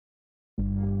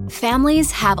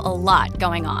Families have a lot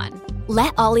going on.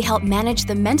 Let Ollie help manage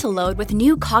the mental load with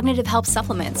new cognitive help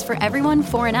supplements for everyone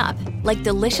 4 and up, like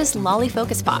delicious Lolly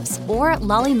Focus Pops or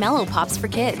Lolly Mellow Pops for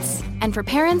kids. And for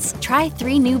parents, try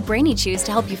 3 new Brainy Chews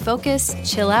to help you focus,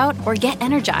 chill out, or get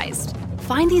energized.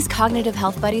 Find these cognitive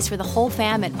health buddies for the whole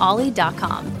fam at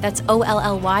ollie.com. That's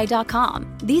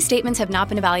OLLY.com. These statements have not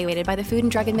been evaluated by the Food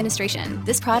and Drug Administration.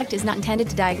 This product is not intended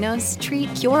to diagnose,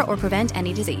 treat, cure, or prevent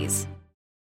any disease.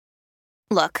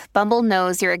 Look, Bumble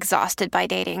knows you're exhausted by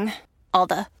dating. All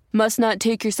the, must not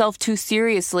take yourself too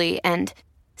seriously, and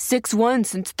 6'1"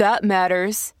 since that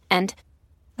matters, and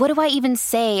what do I even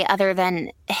say other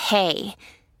than, hey?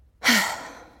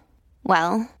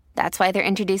 Well, that's why they're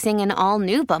introducing an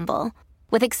all-new Bumble,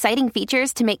 with exciting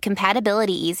features to make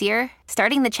compatibility easier,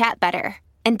 starting the chat better,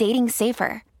 and dating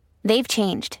safer. They've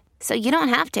changed, so you don't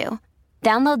have to.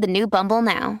 Download the new Bumble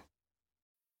now.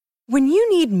 When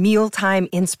you need mealtime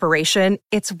inspiration,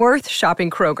 it's worth shopping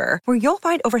Kroger, where you'll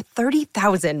find over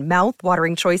 30,000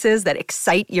 mouth-watering choices that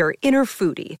excite your inner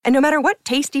foodie. And no matter what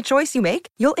tasty choice you make,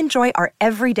 you'll enjoy our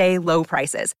everyday low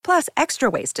prices, plus extra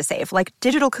ways to save, like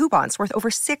digital coupons worth over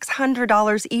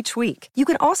 $600 each week. You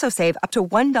can also save up to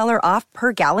 $1 off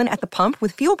per gallon at the pump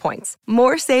with fuel points.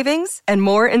 More savings and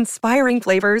more inspiring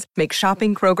flavors make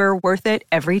shopping Kroger worth it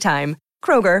every time.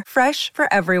 Kroger, fresh for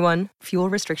everyone. Fuel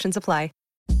restrictions apply.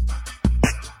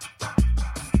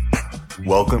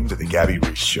 Welcome to the Gabby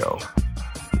Reese Show.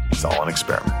 It's all an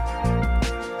experiment.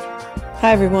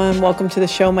 Hi, everyone. Welcome to the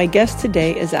show. My guest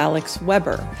today is Alex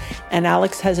Weber, and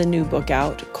Alex has a new book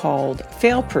out called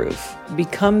Fail Proof: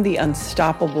 Become the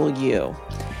Unstoppable You.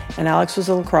 And Alex was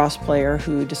a lacrosse player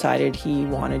who decided he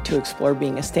wanted to explore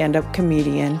being a stand-up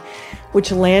comedian,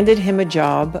 which landed him a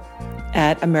job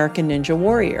at American Ninja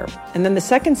Warrior. And then the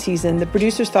second season, the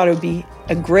producers thought it would be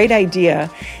a great idea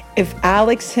if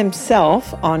Alex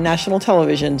himself on national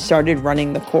television started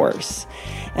running the course.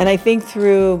 And I think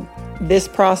through this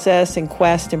process and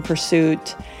quest and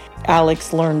pursuit,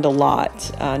 Alex learned a lot,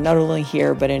 not only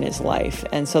here, but in his life.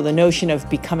 And so the notion of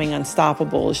becoming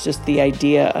unstoppable is just the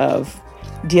idea of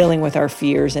dealing with our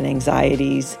fears and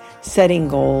anxieties, setting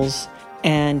goals,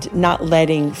 and not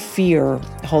letting fear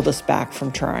hold us back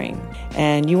from trying.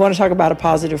 And you want to talk about a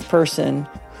positive person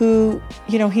who,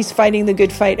 you know, he's fighting the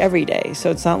good fight every day.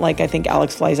 So it's not like I think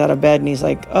Alex flies out of bed and he's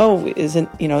like, oh, isn't,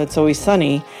 you know, it's always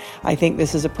sunny. I think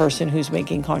this is a person who's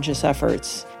making conscious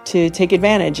efforts to take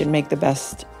advantage and make the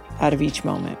best out of each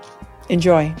moment.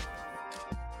 Enjoy.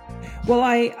 Well,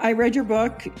 I read your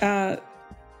book,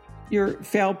 your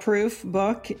Fail Proof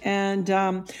book. And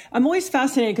I'm always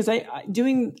fascinated because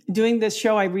doing this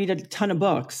show, I read a ton of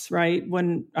books, right?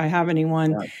 When I have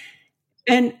anyone. Right.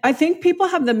 And I think people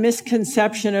have the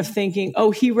misconception of thinking,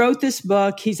 oh, he wrote this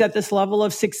book. He's at this level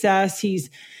of success. He's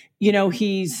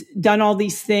done all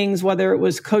these things, whether it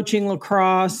was coaching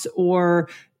lacrosse or,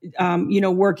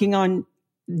 working on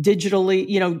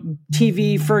digitally,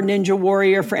 TV for Ninja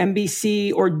Warrior, for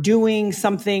NBC, or doing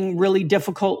something really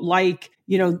difficult like,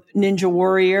 Ninja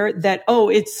Warrior, that,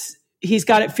 he's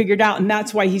got it figured out. And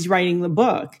that's why he's writing the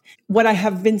book. What I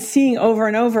have been seeing over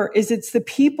and over is it's the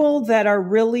people that are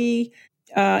really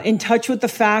in touch with the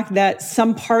fact that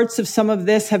some parts of some of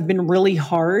this have been really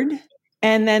hard.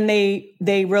 And then they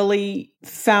really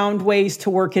found ways to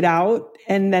work it out.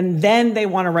 And then they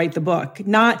want to write the book.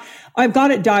 Not, I've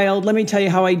got it dialed, let me tell you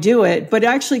how I do it. But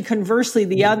actually, conversely,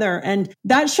 the other. And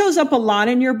that shows up a lot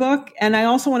in your book. And I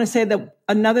also want to say that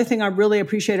another thing I really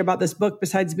appreciate about this book,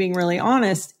 besides being really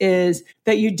honest, is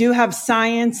that you do have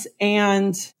science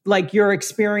and like your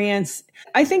experience.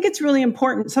 I think it's really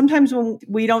important. Sometimes when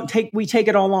we take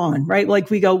it all on, right? Like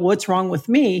we go, what's wrong with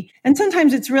me? And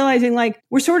sometimes it's realizing like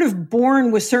we're sort of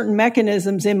born with certain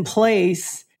mechanisms in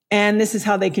place, and this is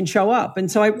how they can show up.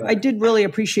 And so I did really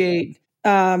appreciate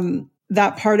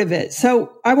that part of it.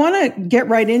 So I want to get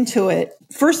right into it.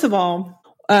 First of all,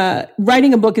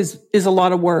 writing a book is a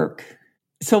lot of work.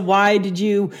 So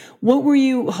what were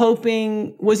you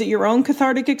hoping? Was it your own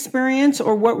cathartic experience,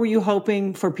 or what were you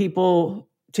hoping for people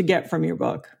to get from your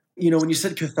book? When you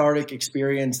said cathartic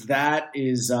experience, that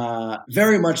is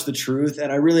very much the truth.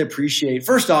 And I really appreciate,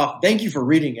 first off, thank you for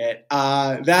reading it.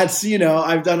 That's,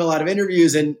 I've done a lot of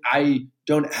interviews and I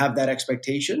don't have that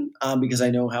expectation because I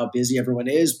know how busy everyone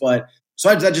is. But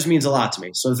so that just means a lot to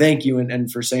me. So thank you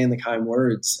and for saying the kind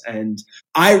words. And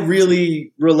I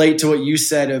really relate to what you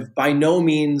said of by no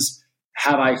means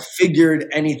have I figured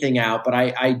anything out, but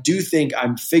I do think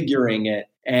I'm figuring it.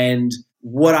 And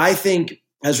what I think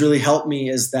has really helped me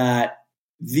is that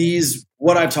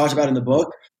what I've talked about in the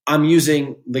book, I'm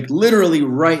using like literally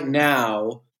right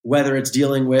now, whether it's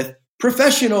dealing with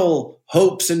professional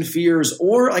hopes and fears,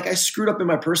 or like I screwed up in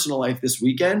my personal life this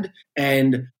weekend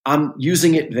and I'm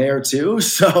using it there too.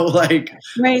 So like,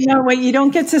 wait, you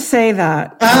don't get to say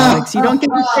that, Alex. You don't get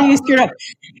to say you screwed up.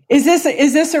 Is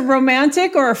this a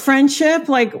romantic or a friendship?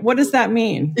 Like, what does that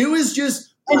mean? It was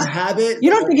just a habit. You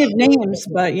don't have to give names,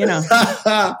 but you know.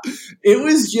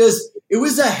 It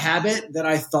was a habit that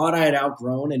I thought I had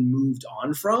outgrown and moved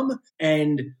on from.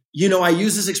 And, you know, I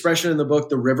use this expression in the book,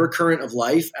 the river current of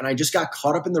life. And I just got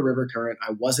caught up in the river current.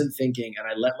 I wasn't thinking, and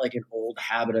I let like an old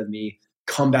habit of me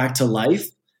come back to life.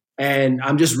 And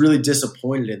I'm just really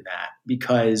disappointed in that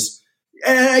because,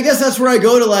 and I guess that's where I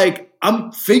go to like,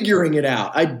 I'm figuring it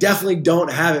out. I definitely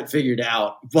don't have it figured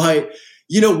out. But,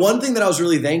 you know, one thing that I was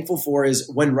really thankful for is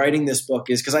when writing this book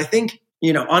is because I think,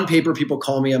 you know, on paper, people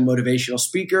call me a motivational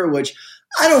speaker, which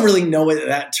I don't really know what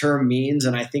that term means.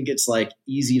 And I think it's like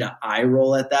easy to eye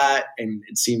roll at that. And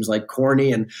it seems like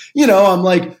corny. And, you know, I'm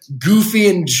like goofy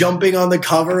and jumping on the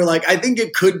cover. Like, I think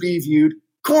it could be viewed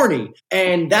corny.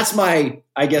 And that's my,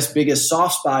 I guess, biggest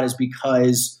soft spot is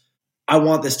because I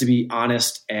want this to be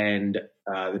honest and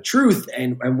the truth.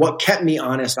 And what kept me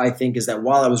honest, I think, is that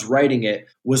while I was writing it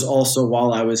was also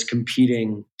while I was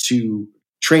training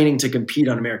to compete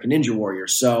on American Ninja Warrior.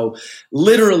 So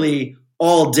literally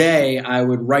all day I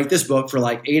would write this book for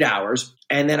like 8 hours.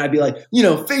 And then I'd be like, you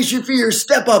know, face your fears,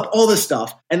 step up, all this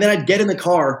stuff. And then I'd get in the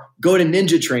car, go to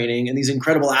ninja training, and these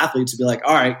incredible athletes would be like,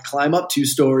 all right, climb up 2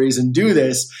 stories and do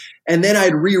this. And then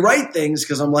I'd rewrite things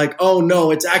because I'm like, oh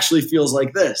no, it actually feels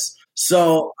like this.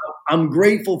 So I'm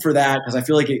grateful for that because I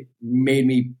feel like it made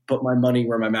me put my money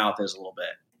where my mouth is a little bit.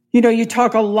 You know, you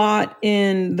talk a lot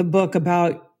in the book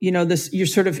about, you know, this, you're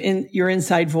sort of in your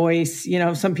inside voice. You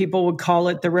know, some people would call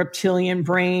it the reptilian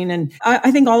brain. And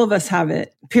I think all of us have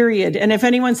it, period. And if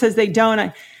anyone says they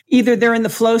don't, either they're in the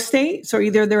flow state, so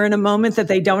either they're in a moment that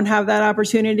they don't have that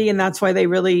opportunity. And that's why they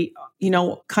really, you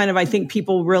know, kind of, I think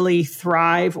people really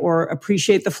thrive or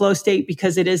appreciate the flow state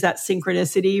because it is that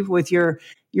synchronicity with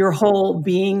your whole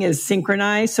being is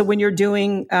synchronized. So when you're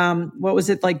doing, what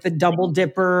was it, like the double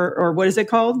dipper or what is it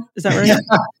called? Is that right?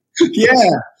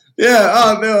 Yeah.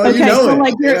 Oh no, okay, you know so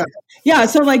it. Like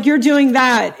so like you're doing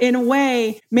that in a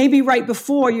way, maybe right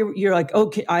before you're like,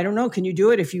 okay, I don't know, can you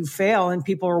do it if you fail and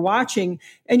people are watching?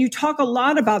 And you talk a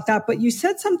lot about that, but you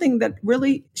said something that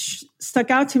really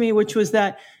stuck out to me, which was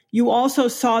that you also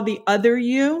saw the other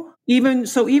you. Even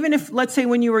if, let's say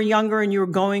when you were younger and you were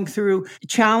going through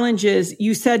challenges,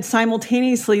 you said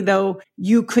simultaneously, though,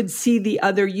 you could see the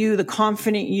other you, the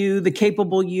confident you, the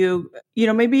capable you. You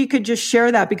know, maybe you could just share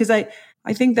that because I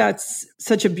think that's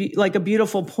such a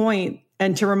beautiful point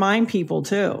and to remind people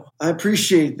too. I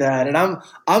appreciate that. And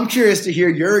I'm curious to hear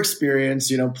your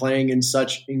experience, you know, playing in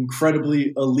such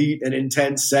incredibly elite and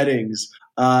intense settings.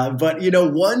 But, you know,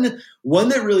 one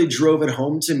that really drove it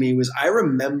home to me was I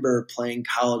remember playing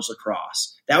college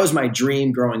lacrosse. That was my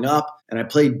dream growing up. And I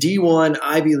played D1,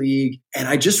 Ivy League. And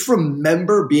I just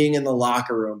remember being in the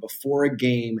locker room before a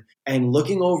game and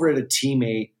looking over at a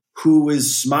teammate who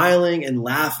was smiling and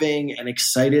laughing and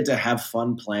excited to have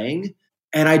fun playing.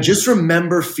 And I just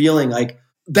remember feeling like,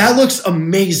 that looks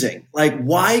amazing. Like,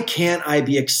 why can't I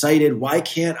be excited? Why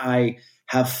can't I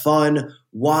have fun?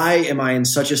 Why am I in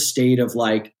such a state of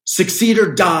like succeed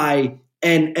or die?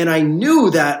 And I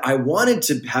knew that I wanted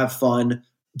to have fun,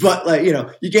 but like, you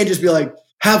know, you can't just be like,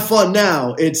 have fun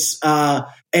now. It's,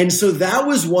 and so that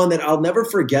was one that I'll never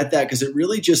forget that because it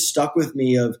really just stuck with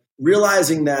me of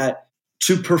realizing that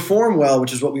to perform well,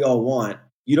 which is what we all want,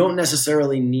 you don't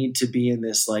necessarily need to be in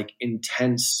this like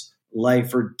intense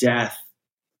life or death,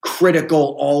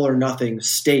 critical all or nothing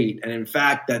state. And in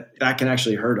fact, that can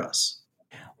actually hurt us.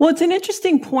 Well, it's an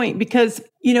interesting point because,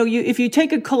 you know, if you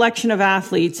take a collection of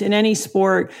athletes in any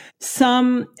sport,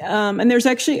 some, and there's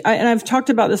actually, and I've talked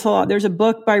about this a lot. There's a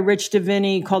book by Rich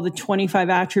Diviney called The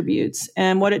 25 Attributes.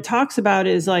 And what it talks about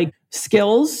is like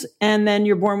skills, and then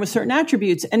you're born with certain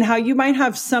attributes, and how you might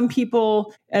have some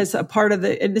people as a part of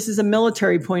and this is a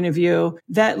military point of view,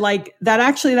 that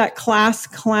actually that class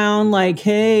clown, like,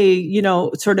 hey, you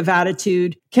know, sort of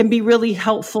attitude can be really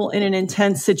helpful in an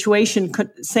intense situation.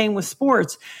 Same with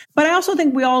sports. But I also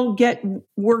think we all get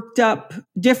worked up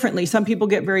differently. Some people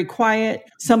get very quiet.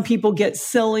 Some people get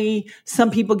silly.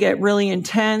 Some people get really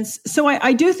intense. So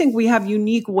I do think we have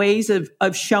unique ways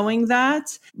of showing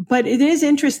that. But it is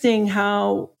interesting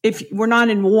how if we're not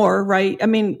in war, right? I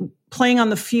mean, playing on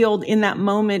the field in that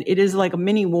moment, it is like a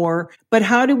mini war. But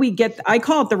how do we get, I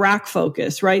call it the rack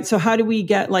focus, right? So how do we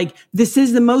get like, this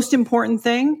is the most important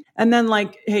thing. And then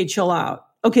like, hey, chill out.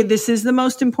 Okay, this is the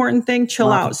most important thing,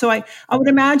 chill out. So I would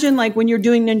imagine like when you're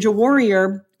doing Ninja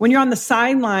Warrior, when you're on the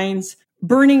sidelines,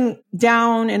 burning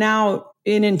down and out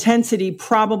in intensity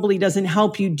probably doesn't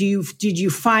help you. Did you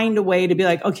find a way to be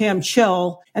like, okay, I'm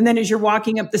chill. And then as you're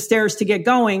walking up the stairs to get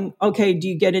going, okay, do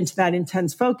you get into that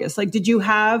intense focus? Like, did you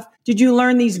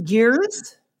learn these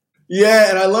gears?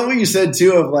 Yeah. And I love what you said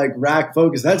too of like rack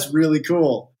focus. That's really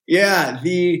cool. Yeah.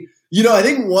 I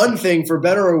think one thing, for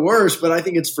better or worse, but I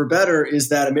think it's for better, is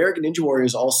that American Ninja Warrior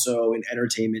is also an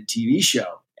entertainment TV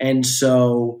show. And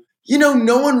so,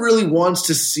 no one really wants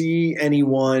to see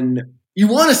anyone. You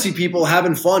want to see people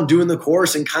having fun doing the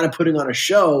course and kind of putting on a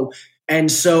show. And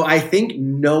so I think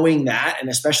knowing that, and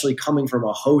especially coming from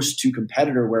a host to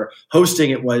competitor, where hosting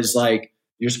it was like,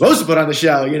 you're supposed to put on the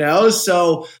show,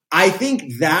 So I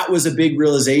think that was a big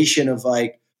realization of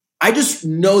like, I just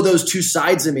know those two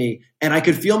sides of me, and I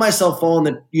could feel myself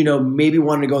falling the, maybe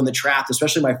wanting to go in the trap,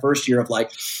 especially my first year of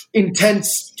like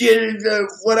intense,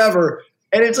 whatever.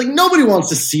 And it's like, nobody wants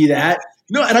to see that.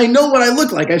 No, and I know what I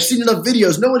look like. I've seen enough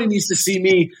videos. Nobody needs to see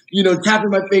me, tapping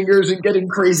my fingers and getting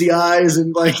crazy eyes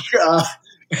and like,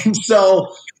 and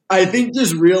so I think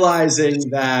just realizing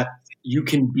that you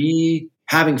can be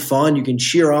having fun, you can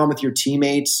cheer on with your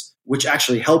teammates, which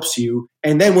actually helps you.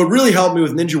 And then what really helped me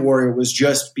with Ninja Warrior was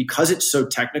just because it's so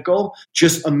technical,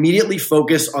 just immediately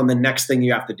focus on the next thing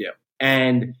you have to do.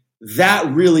 And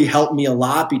that really helped me a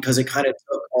lot because it kind of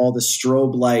took all the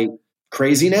strobe light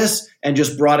craziness and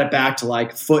just brought it back to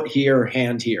like foot here,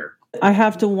 hand here. I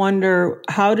have to wonder,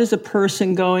 how does a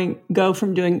person go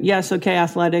from doing,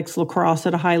 athletics, lacrosse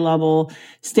at a high level,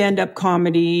 stand-up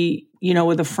comedy,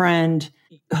 with a friend,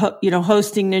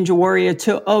 hosting Ninja Warrior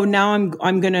to, now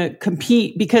I'm going to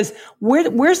compete? Because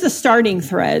where's the starting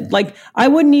thread? Like, I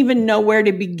wouldn't even know where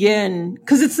to begin,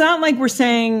 because it's not like we're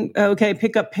saying, okay,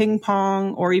 pick up ping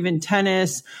pong or even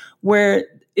tennis, where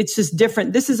it's just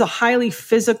different. This is a highly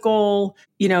physical,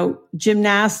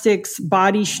 gymnastics,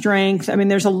 body strength. I mean,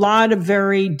 there's a lot of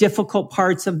very difficult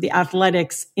parts of the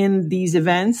athletics in these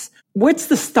events. What's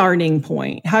the starting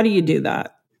point? How do you do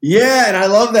that? Yeah. And I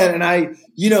love that.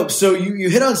 And so you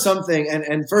hit on something.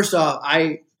 And first off,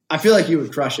 I feel like you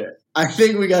would crush it. I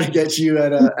think we got to get you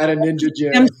at a ninja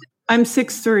gym. I'm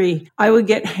 6'3". I would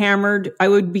get hammered. I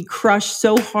would be crushed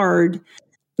so hard.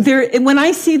 When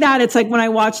I see that, it's like when I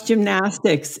watch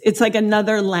gymnastics, it's like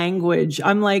another language.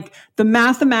 I'm like, the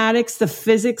mathematics, the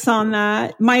physics on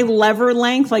that, my lever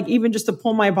length, like even just to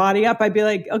pull my body up, I'd be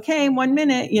like, okay, 1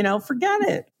 minute, forget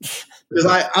it.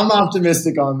 Because I'm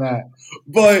optimistic on that.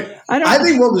 But I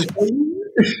think what was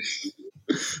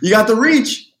you got the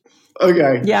reach.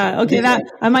 Okay. Yeah. Okay.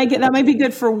 That might be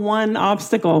good for one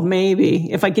obstacle,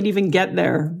 maybe, if I could even get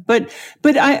there. But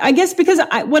I guess because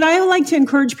what I like to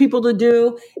encourage people to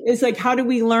do is like, how do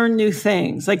we learn new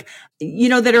things? Like,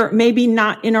 that are maybe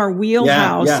not in our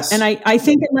wheelhouse. Yeah, yes. And I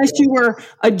think unless you were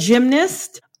a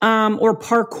gymnast, or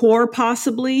parkour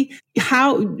possibly,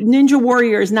 how Ninja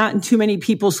Warrior is not in too many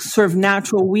people's sort of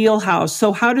natural wheelhouse.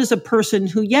 So how does a person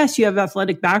who, yes, you have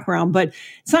athletic background, but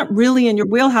it's not really in your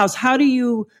wheelhouse,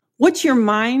 what's your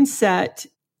mindset?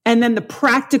 And then the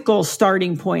practical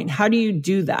starting point, how do you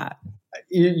do that?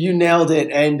 You nailed it.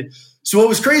 And so what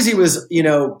was crazy was,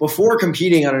 before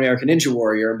competing on American Ninja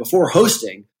Warrior and before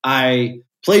hosting, I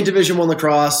played Division I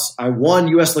lacrosse. I won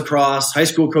U.S. Lacrosse, High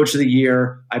School Coach of the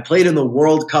Year. I played in the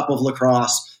World Cup of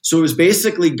Lacrosse. So it was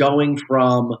basically going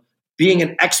from being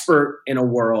an expert in a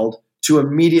world to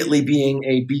immediately being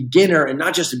a beginner, and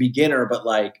not just a beginner, but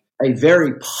like a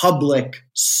very public,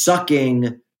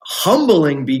 sucking,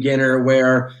 humbling beginner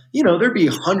where, there'd be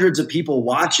hundreds of people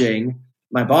watching,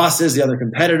 my bosses, the other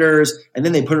competitors, and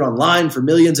then they put it online for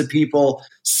millions of people.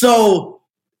 So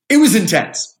it was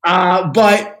intense.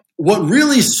 But what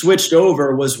really switched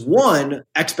over was, one,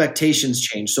 expectations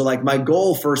changed. So like my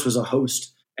goal first was a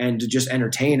host and to just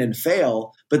entertain and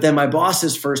fail. But then my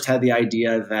bosses first had the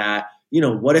idea that,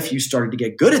 what if you started to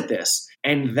get good at this?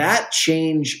 And that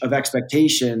change of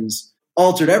expectations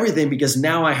altered everything, because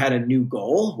now I had a new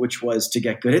goal, which was to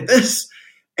get good at this.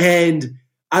 And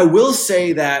I will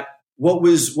say that what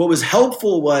was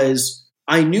helpful was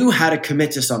I knew how to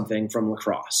commit to something from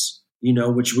lacrosse,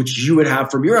 which you would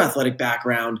have from your athletic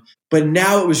background. But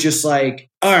now it was just like,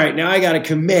 all right, now I got to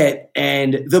commit.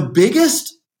 And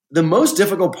the most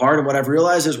difficult part, and what I've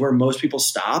realized is where most people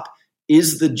stop,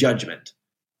 is the judgment.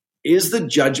 Is the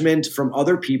judgment from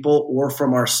other people or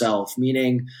from ourselves?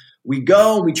 Meaning we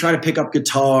go and we try to pick up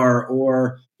guitar,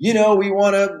 or, we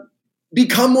want to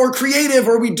become more creative,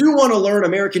 or we do want to learn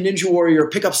American Ninja Warrior,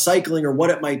 pick up cycling or what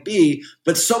it might be.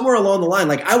 But somewhere along the line,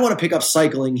 like I want to pick up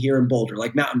cycling here in Boulder,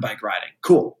 like mountain bike riding.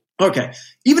 Cool. Okay.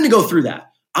 Even to go through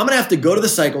that, I'm going to have to go to the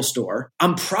cycle store.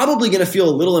 I'm probably going to feel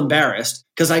a little embarrassed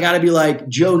because I got to be like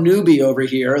Joe Newbie over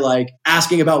here, like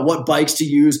asking about what bikes to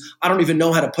use. I don't even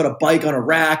know how to put a bike on a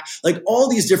rack. Like all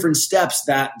these different steps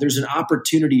that there's an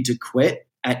opportunity to quit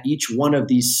at each one of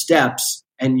these steps.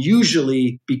 And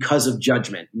usually because of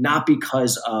judgment, not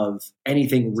because of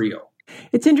anything real.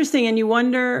 It's interesting. And you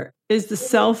wonder, is the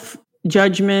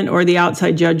self-judgment or the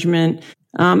outside judgment?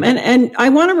 And I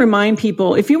want to remind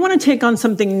people, if you want to take on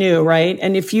something new, right?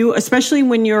 And if you, especially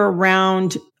when you're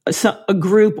around a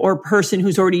group or person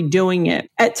who's already doing it,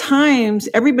 at times,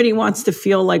 everybody wants to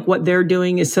feel like what they're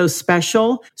doing is so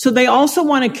special. So they also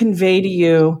want to convey to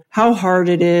you how hard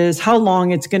it is, how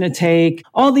long it's going to take,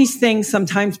 all these things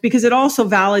sometimes, because it also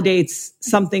validates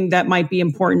something that might be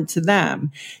important to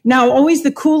them. Now, always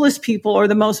the coolest people or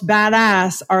the most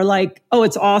badass are like, oh,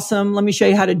 it's awesome. Let me show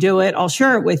you how to do it. I'll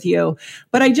share it with you.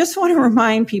 But I just want to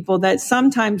remind people that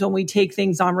sometimes when we take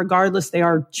things on, regardless, they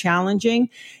are challenging.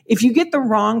 If you get the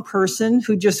wrong person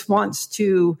who just wants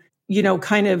to,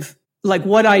 kind of like,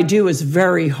 what I do is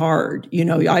very hard.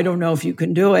 I don't know if you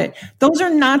can do it. Those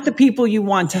are not the people you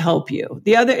want to help you.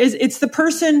 The other is, it's the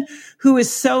person who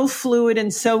is so fluid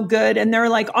and so good. And they're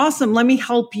like, awesome, let me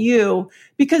help you,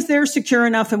 because they're secure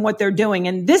enough in what they're doing.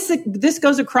 And this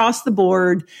goes across the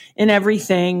board in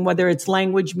everything, whether it's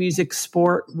language, music,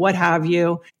 sport, what have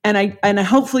you. And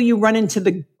hopefully you run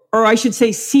into or I should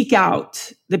say, seek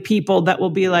out the people that will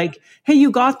be like, hey,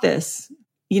 you got this.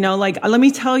 Let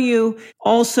me tell you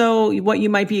also what you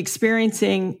might be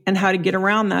experiencing and how to get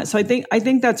around that. So I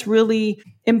think that's really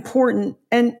important.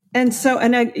 And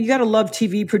you got to love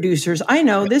TV producers. I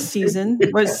know this season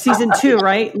was season 2,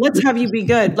 right? Let's have you be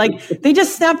good. Like they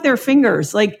just snap their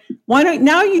fingers. Like,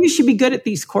 now you should be good at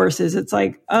these courses. It's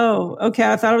like, oh,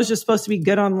 okay. I thought I was just supposed to be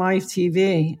good on live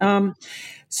TV.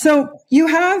 So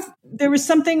there was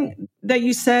something that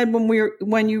you said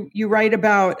when you write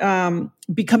about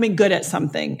becoming good at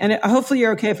something, and hopefully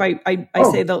you're okay if I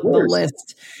say the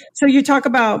list. So you talk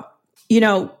about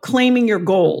claiming your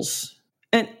goals,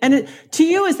 and to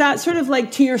you, is that sort of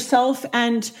like to yourself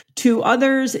and to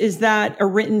others? Is that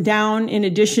written down in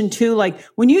addition to, like,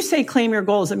 when you say claim your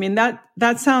goals? I mean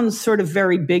that sounds sort of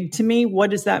very big to me. What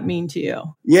does that mean to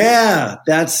you? Yeah,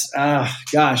 that's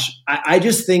gosh, I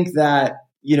just think that.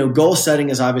 Goal setting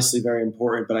is obviously very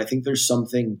important, but I think there's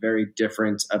something very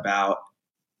different about,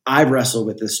 I wrestle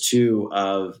with this too,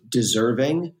 of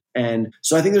deserving. And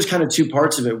so I think there's kind of 2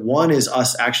 parts of it. One is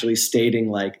us actually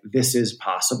stating like, this is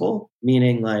possible,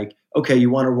 meaning like, okay, you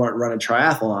want to run a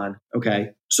triathlon.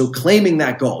 Okay. So claiming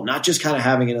that goal, not just kind of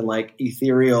having it in like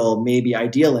ethereal, maybe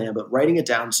idea land, but writing it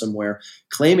down somewhere,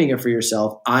 claiming it for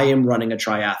yourself. I am running a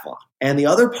triathlon. And the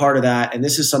other part of that, and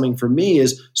this is something for me,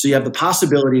 is so you have the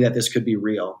possibility that this could be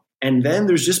real. And then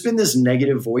there's just been this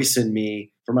negative voice in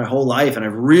me for my whole life, and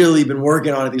I've really been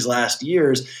working on it these last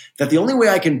years, that the only way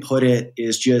I can put it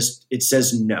is just, it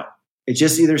says no. It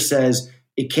just either says,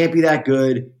 it can't be that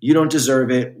good, you don't deserve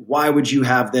it, why would you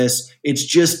have this? It's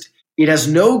just, it has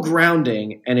no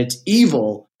grounding, and it's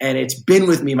evil, and it's been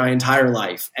with me my entire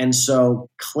life. And so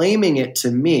claiming it,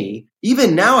 to me,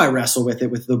 even now I wrestle with it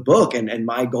with the book and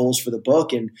my goals for the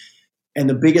book. And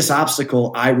the biggest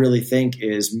obstacle, I really think,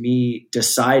 is me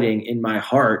deciding in my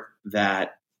heart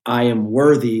that I am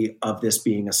worthy of this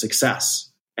being a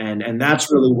success. And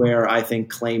that's really where I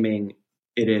think claiming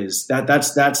it is.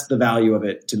 That's the value of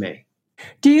it to me.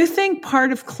 Do you think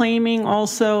part of claiming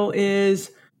also is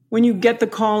when you get the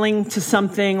calling to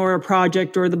something or a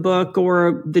project or the book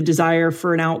or the desire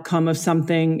for an outcome of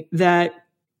something, that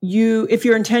if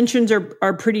your intentions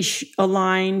are pretty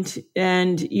aligned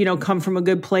and, come from a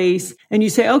good place, and you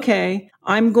say, okay,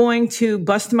 I'm going to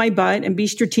bust my butt and be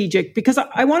strategic, because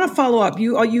I want to follow up.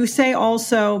 You say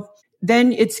also,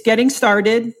 then it's getting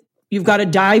started. You've got to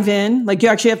dive in. Like, you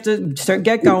actually have to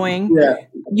get going. Yeah.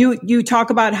 You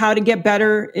talk about how to get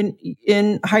better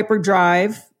in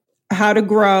hyperdrive, how to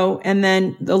grow, and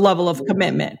then the level of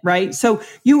commitment, right? So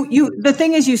the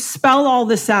thing is, you spell all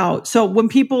this out. So when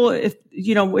people, if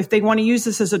they want to use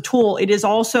this as a tool, it is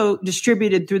also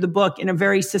distributed through the book in a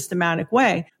very systematic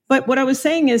way. But what I was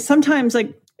saying is, sometimes,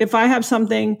 like, if I have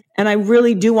something and I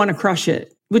really do want to crush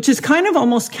it, which is kind of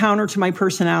almost counter to my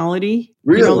personality.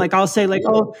 Really? Like, I'll say like,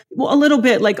 oh, well, a little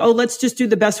bit like, oh, let's just do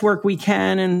the best work we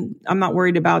can, and I'm not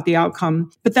worried about the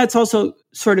outcome. But that's also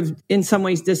sort of in some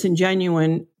ways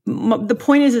disingenuous. The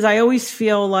point is I always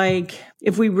feel like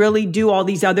if we really do all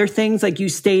these other things, like you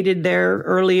stated there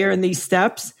earlier in these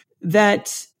steps,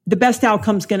 that the best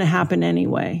outcome's going to happen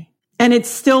anyway. And it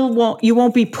still you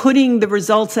won't be putting the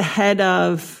results ahead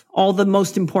of all the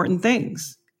most important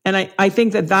things. And I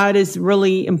think that is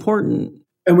really important.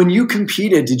 And when you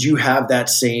competed, did you have that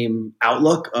same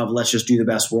outlook of let's just do the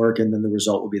best work and then the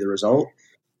result will be the result?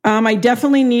 I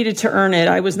definitely needed to earn it.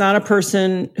 I was not a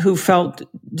person who felt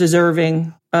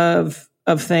deserving of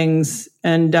things.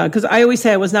 And because I always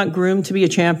say I was not groomed to be a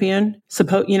champion.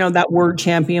 That word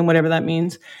champion, whatever that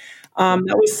means.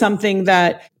 That was something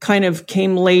that kind of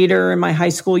came later in my high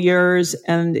school years,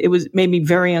 and it made me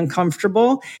very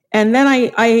uncomfortable. And then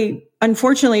I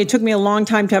unfortunately, it took me a long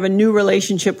time to have a new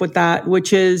relationship with that,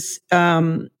 which is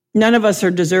none of us are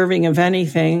deserving of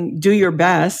anything. Do your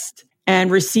best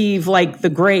and receive like the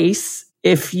grace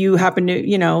if you happen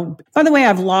to, by the way,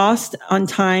 I've lost on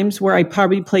times where I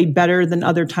probably played better than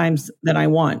other times that I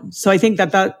won. So I think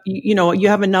that, you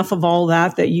have enough of all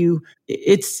that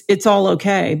it's all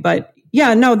okay. But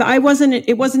yeah, no,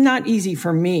 it was not easy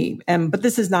for me. But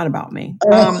this is not about me.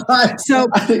 So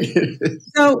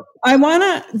I want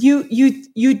to,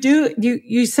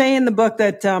 you say in the book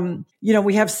that,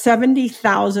 we have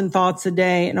 70,000 thoughts a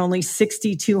day and only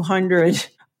 6,200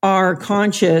 are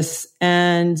conscious.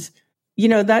 And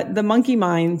that the monkey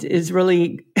mind is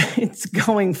really, it's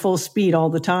going full speed all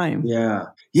the time. Yeah.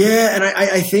 Yeah. And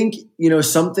I think,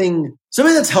 something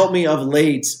that's helped me of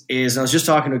late is, and I was just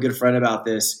talking to a good friend about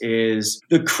this, is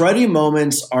the cruddy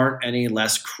moments aren't any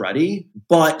less cruddy,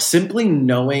 but simply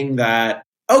knowing that,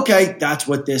 okay, that's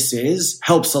what this is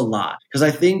helps a lot. Because I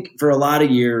think for a lot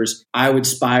of years, I would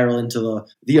spiral into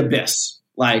the abyss.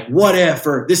 Like, what if,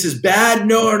 or this is bad?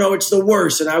 No, it's the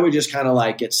worst. And I would just kind of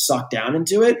like get sucked down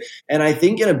into it. And I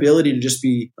think an ability to just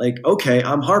be like, okay,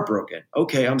 I'm heartbroken.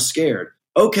 Okay, I'm scared.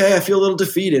 Okay, I feel a little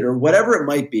defeated or whatever it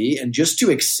might be. And just to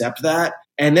accept that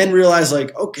and then realize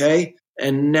like, okay,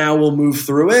 and now we'll move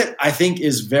through it, I think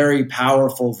is very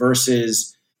powerful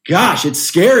versus, gosh, it's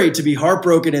scary to be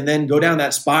heartbroken and then go down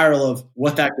that spiral of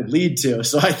what that could lead to.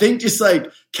 So I think just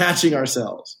like catching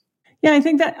ourselves. Yeah,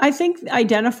 I think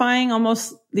identifying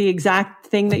almost the exact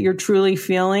thing that you're truly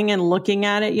feeling and looking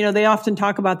at it, they often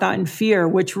talk about that in fear,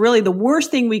 which really the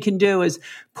worst thing we can do is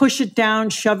push it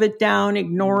down, shove it down,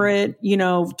 ignore it,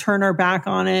 turn our back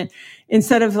on it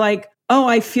instead of like, oh,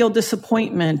 I feel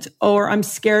disappointment or I'm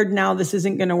scared now this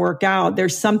isn't going to work out.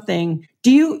 There's something.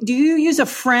 Do you use a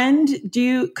friend?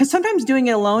 Because sometimes doing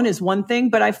it alone is one thing,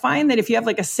 but I find that if you have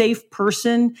like a safe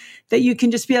person that you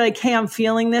can just be like, hey, I'm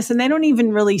feeling this. And they don't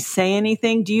even really say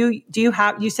anything. You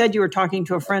said you were talking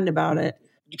to a friend about it.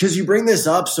 Because you bring this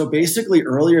up. So basically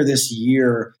earlier this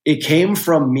year, it came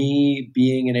from me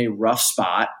being in a rough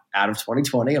spot out of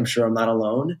 2020. I'm sure I'm not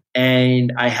alone.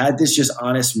 And I had this just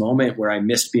honest moment where I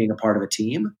missed being a part of a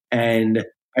team. And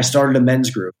I started a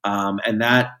men's group. And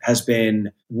that has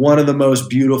been one of the most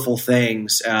beautiful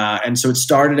things. And so it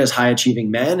started as high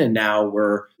achieving men. And now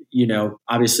we're,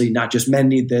 obviously not just men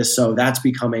need this. So that's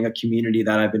becoming a community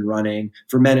that I've been running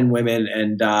for men and women.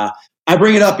 And I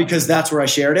bring it up because that's where I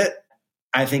shared it.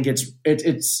 I think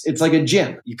it's like a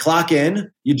gym. You clock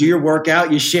in, you do your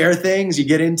workout, you share things, you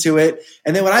get into it.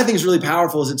 And then what I think is really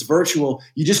powerful is it's virtual.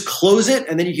 You just close it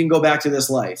and then you can go back to this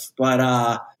life. But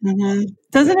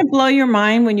doesn't it blow your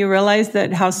mind when you realize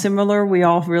that how similar we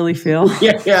all really feel?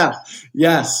 Yeah.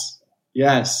 Yes.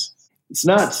 It's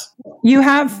nuts. You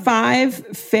have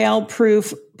 5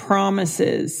 fail-proof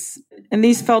promises, and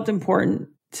these felt important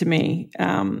to me.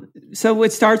 So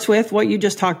it starts with what you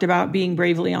just talked about, being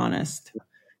bravely honest.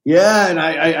 Yeah. And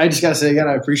I just got to say again,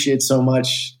 I appreciate so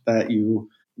much that you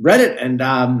read it. And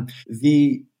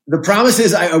the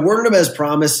promises, I worded them as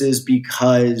promises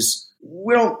because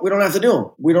we don't have to do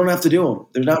them. We don't have to do them.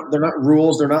 They're not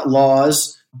rules. They're not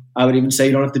laws. I would even say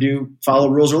you don't have to follow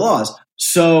rules or laws.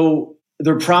 So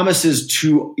they're promises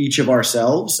to each of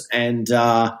ourselves. And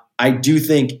I do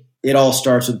think it all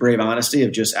starts with brave honesty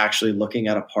of just actually looking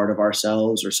at a part of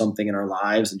ourselves or something in our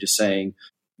lives and just saying,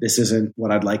 this isn't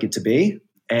what I'd like it to be.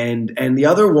 And the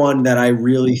other one that I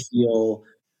really feel,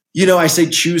 I say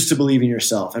choose to believe in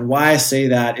yourself. And why I say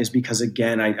that is because,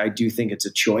 again, I do think it's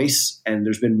a choice. And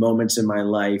there's been moments in my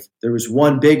life. There was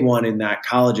one big one in that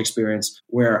college experience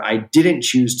where I didn't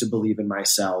choose to believe in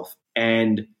myself.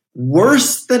 And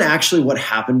worse than actually what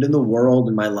happened in the world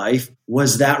in my life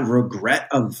was that regret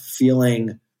of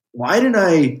feeling, why did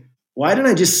I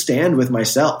just stand with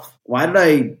myself? Why did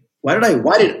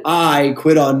I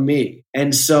quit on me?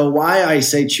 And so why I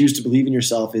say choose to believe in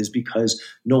yourself is because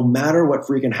no matter what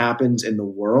freaking happens in the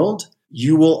world,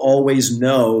 you will always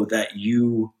know that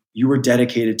you were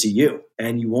dedicated to you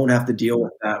and you won't have to deal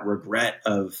with that regret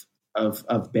of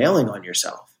bailing on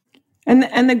yourself.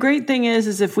 And the great thing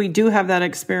is if we do have that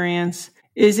experience,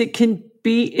 is it can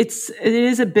it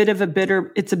is a bit of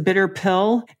it's a bitter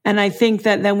pill. And I think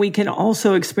that then we can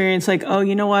also experience like, oh,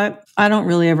 you know what? I don't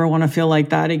really ever want to feel like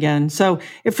that again. So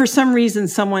if for some reason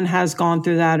someone has gone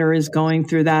through that or is going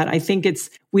through that, I think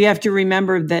we have to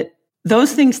remember that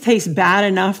those things taste bad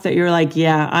enough that you're like,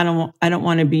 yeah, I don't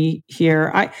want to be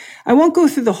here. I won't go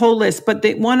through the whole list, but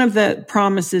one of the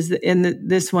promises in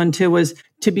this one too was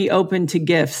to be open to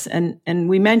gifts. And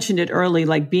we mentioned it early,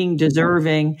 like being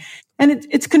deserving. And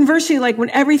it's conversely, like when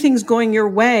everything's going your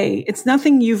way, it's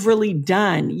nothing you've really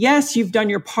done. Yes, you've done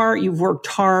your part. You've worked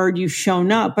hard. You've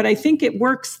shown up. But I think it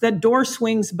works. That door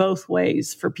swings both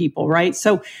ways for people, right?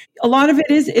 So a lot of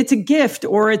it's a gift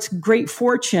or it's great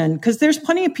fortune, because there's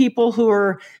plenty of people who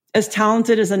are as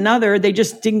talented as another. They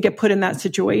just didn't get put in that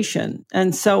situation.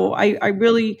 And so I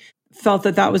really felt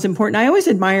that was important. I always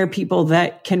admire people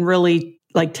that can really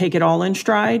like take it all in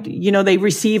stride. You know, they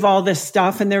receive all this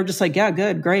stuff and they're just like, yeah,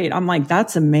 good, great. I'm like,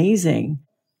 that's amazing.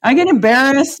 I get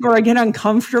embarrassed or I get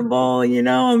uncomfortable, you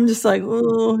know, I'm just like,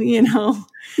 oh, you know.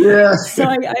 Yeah. So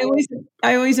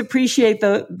I always appreciate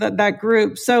that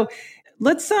group. So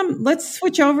let's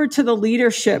switch over to the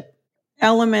leadership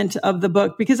element of the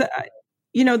book, because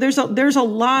you know, there's a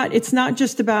lot. It's not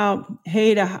just about,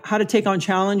 hey, how to take on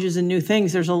challenges and new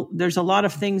things. There's a lot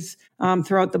of things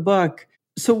throughout the book.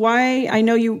 So I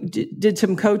know you did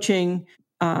some coaching,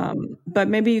 but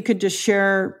maybe you could just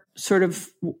share sort of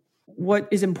what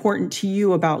is important to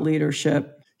you about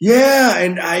leadership. Yeah.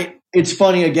 And it's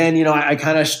funny again, you know, I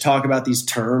kind of talk about these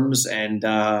terms and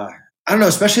I don't know,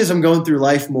 especially as I'm going through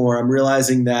life more, I'm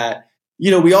realizing that,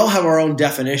 you know, we all have our own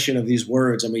definition of these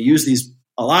words and we use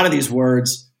a lot of these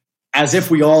words as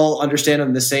if we all understand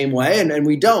them the same way, and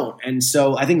we don't. And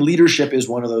so I think leadership is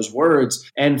one of those words.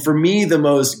 And for me, the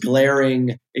most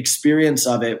glaring experience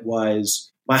of it was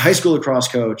my high school lacrosse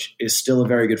coach is still a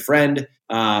very good friend,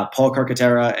 Paul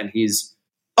Carcatera, and he's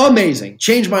amazing,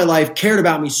 changed my life, cared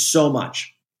about me so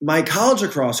much. My college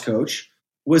lacrosse coach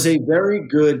was a very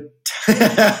good,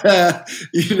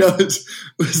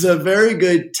 was a very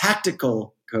good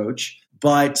tactical coach,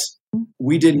 but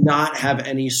we did not have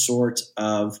any sort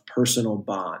of personal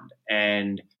bond.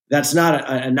 And that's not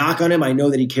a knock on him. I know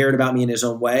that he cared about me in his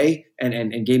own way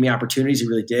and gave me opportunities. He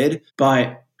really did.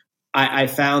 But I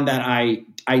found that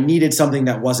I needed something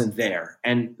that wasn't there.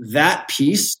 And that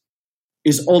piece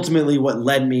is ultimately what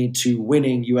led me to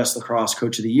winning U.S. Lacrosse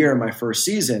Coach of the Year in my first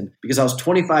season, because I was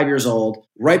 25 years old.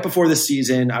 Right before the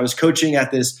season, I was coaching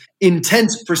at this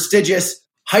intense, prestigious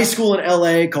high school in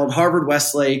L.A. called Harvard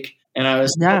Westlake. And I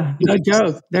was, no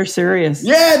joke. They're serious.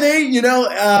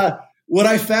 Yeah, what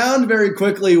I found very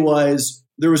quickly was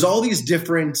there was all these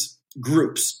different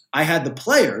groups. I had the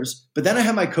players, but then I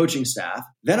had my coaching staff.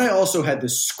 Then I also had the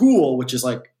school, which is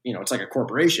like, you know, it's like a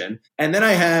corporation. And then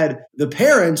I had the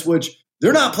parents, which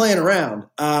they're not playing around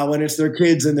when it's their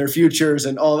kids and their futures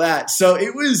and all that. So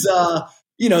it was,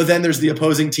 then there's the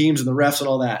opposing teams and the refs and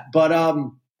all that. But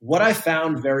what I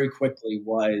found very quickly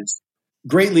was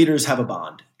great leaders have a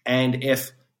bond. And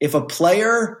if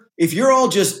you're all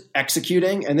just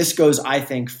executing, and this goes, I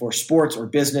think, for sports or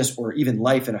business or even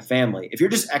life in a family, if you're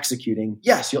just executing,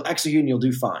 yes, you'll execute and you'll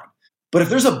do fine. But if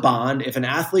there's a bond, if an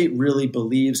athlete really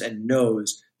believes and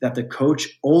knows that the coach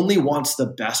only wants the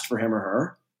best for him or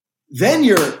her, then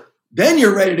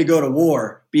you're ready to go to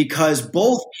war, because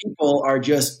both people are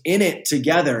just in it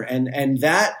together. And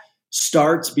that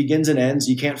begins and ends.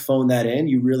 You can't phone that in.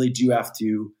 You really do have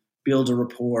to build a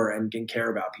rapport and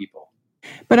care about people.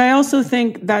 But I also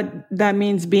think that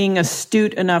means being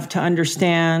astute enough to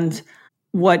understand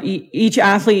what each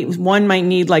athlete, one might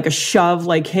need like a shove,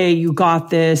 like, hey, you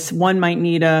got this. One might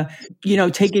need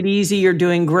take it easy. You're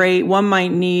doing great. One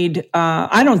might need,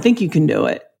 I don't think you can do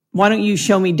it. Why don't you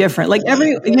show me different? Like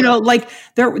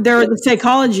the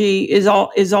psychology is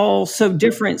all so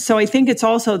different. So I think it's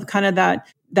also kind of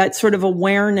that sort of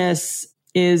awareness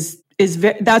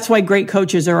that's why great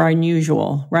coaches are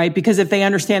unusual, right? Because if they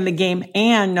understand the game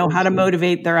and know how to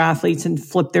motivate their athletes and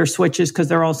flip their switches, because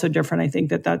they're all so different, I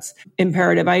think that's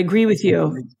imperative. I agree with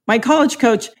you. My college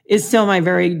coach is still my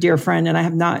very dear friend,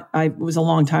 and it was a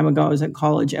long time ago. I was at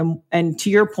college. And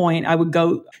to your point,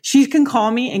 she can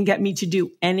call me and get me to do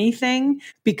anything,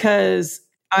 because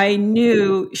I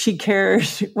knew she cared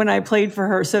when I played for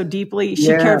her so deeply. She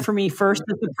cared for me first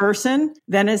as the person,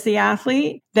 then as the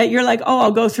athlete, that you're like, oh,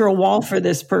 I'll go through a wall for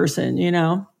this person, you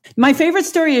know? My favorite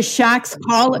story is Shaq's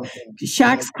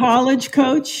college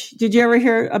coach. Did you ever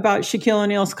hear about Shaquille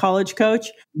O'Neal's college coach?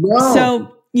 No.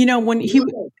 So, when he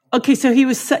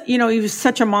was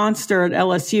such a monster at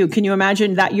LSU. Can you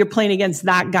imagine that you're playing against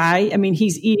that guy? I mean,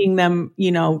 he's eating them,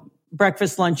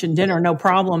 breakfast, lunch, and dinner, no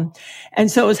problem.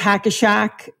 And so it was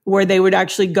Hack-a-Shack, where they would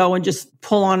actually go and just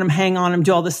pull on him, hang on him,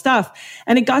 do all this stuff.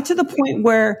 And it got to the point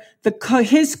where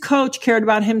his coach cared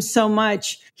about him so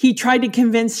much, he tried to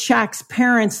convince Shaq's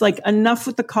parents, like, enough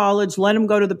with the college, let him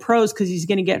go to the pros because he's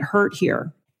going to get hurt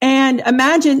here. And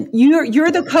imagine you're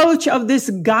the coach of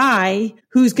this guy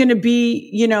who's going to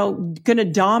be, going to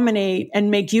dominate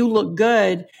and make you look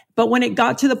good. But when it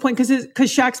got to the point, because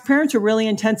Shaq's parents were really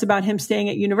intense about him staying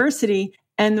at university,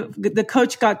 and the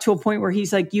coach got to a point where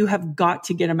he's like, you have got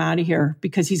to get him out of here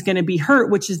because he's going to be hurt,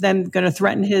 which is then going to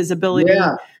threaten his ability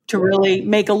to really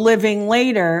make a living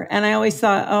later. And I always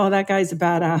thought, oh, that guy's a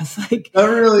badass. Like, that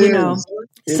really is.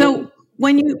 So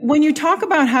when you talk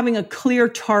about having a clear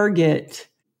target,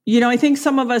 I think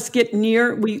some of us get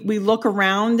we look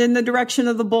around in the direction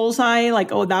of the bullseye,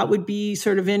 like, oh, that would be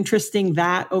sort of interesting,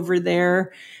 that over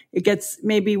there. It gets,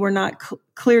 maybe we're not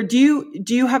clear. Do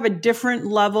you have a different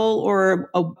level or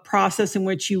a process in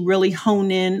which you really hone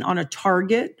in on a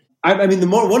target? I mean,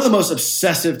 one of the most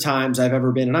obsessive times I've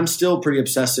ever been, and I'm still pretty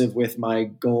obsessive with my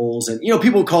goals. And,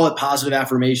 people call it positive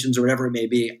affirmations or whatever it may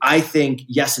be. I think,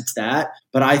 yes, it's that.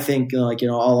 But I think,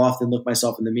 I'll often look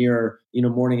myself in the mirror,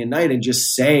 morning and night and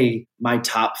just say my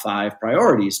top 5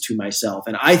 priorities to myself.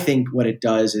 And I think what it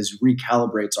does is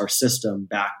recalibrates our system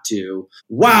back to,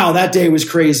 wow, that day was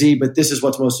crazy, but this is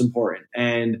what's most important.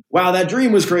 And wow, that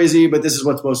dream was crazy, but this is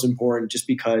what's most important, just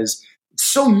because it's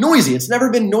so noisy. It's never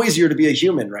been noisier to be a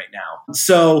human right now.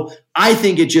 So I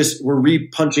think we're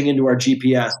re-punching into our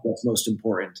GPS that's most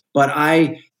important. But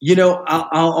I'll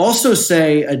also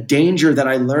say a danger that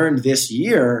I learned this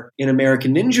year in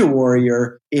American Ninja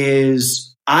Warrior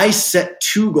is I set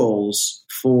 2 goals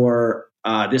for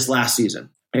this last season.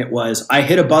 It was, I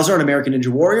hit a buzzer on American Ninja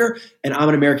Warrior, and I'm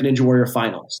an American Ninja Warrior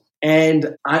finalist.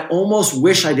 And I almost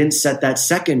wish I didn't set that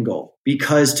second goal,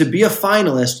 because to be a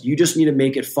finalist, you just need to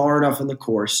make it far enough in the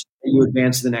course that you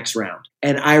advance to the next round.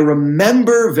 And I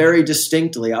remember very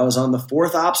distinctly, I was on the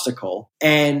 4th obstacle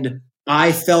and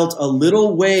I felt a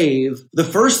little wave. The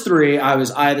first 3, I was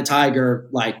eye of the tiger,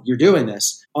 like, you're doing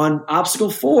this. On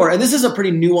obstacle 4, and this is a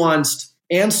pretty nuanced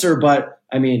answer, but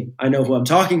I mean, I know who I'm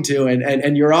talking to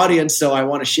and your audience, so I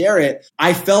want to share it.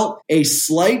 I felt a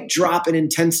slight drop in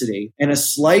intensity and a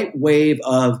slight wave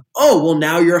of, oh, well,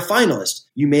 now you're a finalist.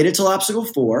 You made it till obstacle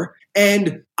 4.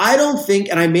 And I don't think,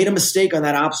 and I made a mistake on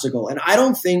that obstacle, and I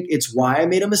don't think it's why I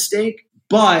made a mistake,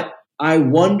 but I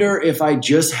wonder if I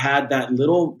just had that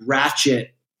little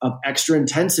ratchet of extra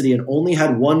intensity and only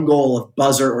had one goal of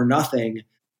buzzer or nothing,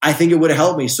 I think it would have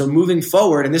helped me. So moving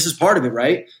forward, and this is part of it,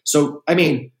 right? So, I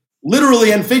mean,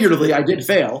 literally and figuratively, I did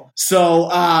fail. So,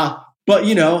 but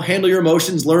handle your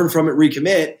emotions, learn from it,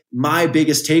 recommit. My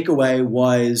biggest takeaway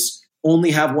was only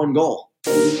have one goal.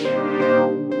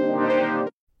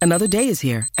 Another day is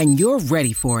here and you're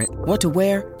ready for it. What to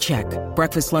wear? Check.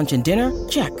 Breakfast, lunch, and dinner?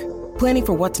 Check. Planning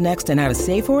for what's next and how to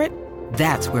save for it?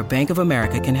 That's where Bank of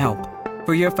America can help.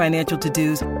 For your financial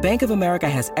to-dos, Bank of America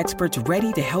has experts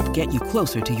ready to help get you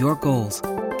closer to your goals.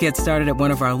 Get started at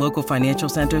one of our local financial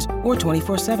centers or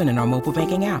 24/7 in our mobile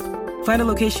banking app. Find a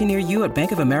location near you at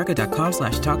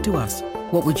bankofamerica.com/talktous.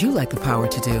 What would you like the power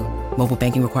to do? Mobile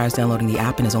banking requires downloading the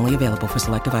app and is only available for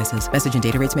select devices. Message and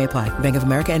data rates may apply. Bank of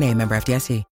America NA, member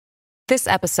FDIC. This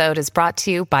episode is brought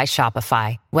to you by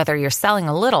Shopify. Whether you're selling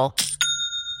a little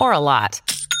or a lot,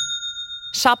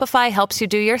 Shopify helps you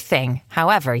do your thing,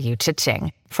 however you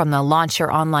cha-ching. From the launch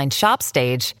your online shop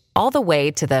stage, all the way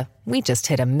to the we just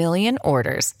hit 1 million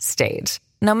orders stage.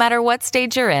 No matter what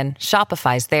stage you're in,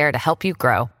 Shopify's there to help you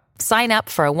grow. Sign up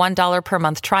for a $1 per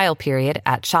month trial period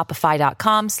at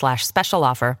shopify.com/special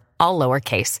offer, all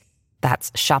lowercase.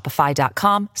 That's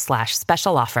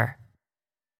shopify.com/special offer.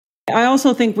 I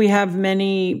also think we have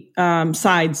many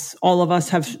sides. All of us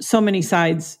have so many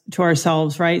sides to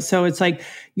ourselves, right? So it's like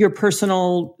your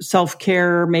personal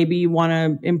self-care. Maybe you want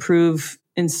to improve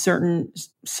in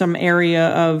some area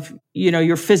of,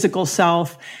 your physical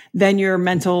self. Then your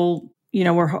mental,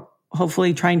 we're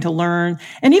hopefully trying to learn.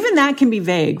 And even that can be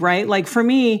vague, right? Like for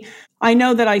me, I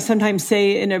know that I sometimes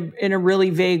say in a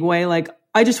really vague way, like,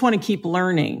 I just want to keep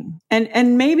learning.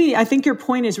 And maybe I think your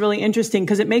point is really interesting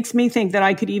because it makes me think that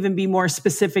I could even be more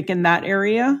specific in that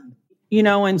area,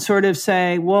 and sort of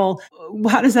say, well,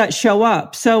 how does that show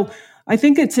up? So I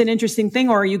think it's an interesting thing,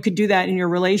 or you could do that in your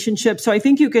relationship. So I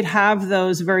think you could have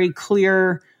those very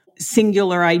clear,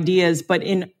 singular ideas, but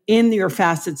in your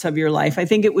facets of your life. I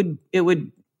think it would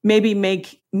maybe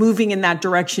make moving in that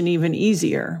direction even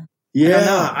easier.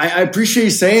 Yeah, I appreciate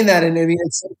you saying that. And I mean,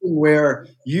 it's something where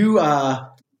you,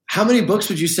 how many books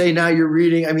would you say now you're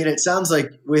reading? I mean, it sounds like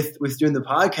with doing the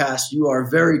podcast, you are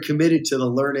very committed to the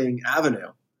learning avenue.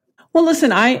 Well,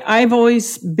 listen, I've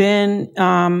always been,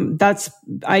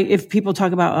 if people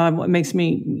talk about what makes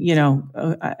me,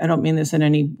 I don't mean this in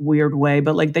any weird way,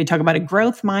 but like they talk about a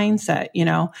growth mindset,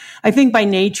 I think by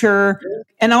nature,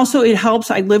 and also it helps.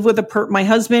 I live with my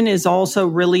husband is also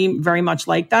really very much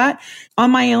like that. On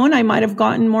my own, I might have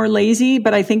gotten more lazy,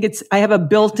 but I think I have a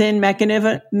built-in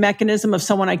mechanism of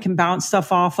someone I can bounce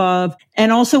stuff off of.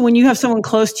 And also when you have someone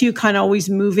close to you kind of always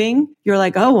moving, you're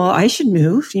like, oh, well, I should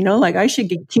move, like I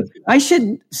should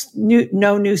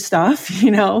know new stuff,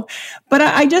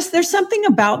 but there's something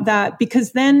about that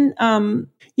because then,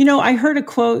 I heard a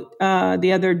quote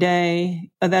the other day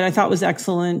that I thought was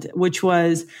excellent, which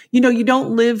was, you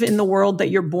don't live in the world that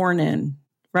you're born in,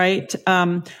 right?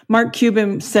 Mark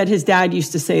Cuban said his dad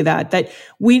used to say that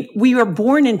we are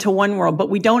born into one world, but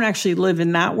we don't actually live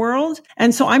in that world.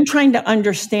 And so I'm trying to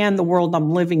understand the world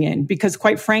I'm living in because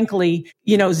quite frankly,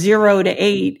 0 to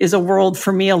 8 is a world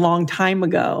for me a long time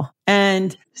ago.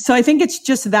 And so I think it's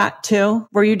just that too,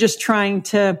 where you're just trying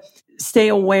to stay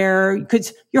aware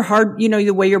because you're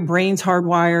the way your brain's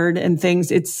hardwired and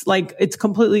things, it's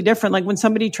completely different. Like when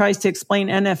somebody tries to explain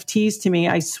NFTs to me,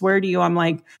 I swear to you, I'm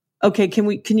like, okay,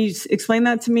 can you explain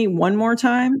that to me one more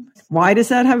time? Why does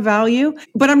that have value?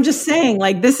 But I'm just saying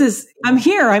I'm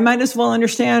here. I might as well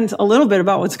understand a little bit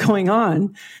about what's going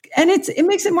on. And it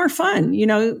makes it more fun,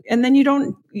 and then you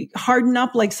don't harden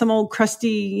up like some old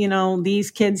crusty,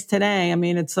 these kids today. I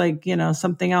mean, it's like,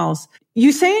 something else.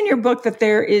 You say in your book that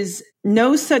there is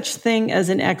no such thing as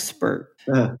an expert.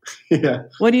 Yeah.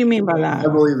 What do you mean by that? I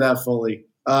believe that fully.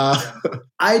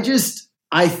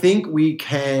 I think we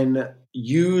can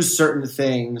use certain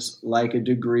things like a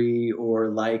degree or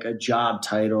like a job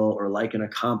title or like an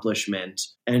accomplishment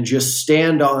and just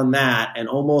stand on that and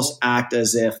almost act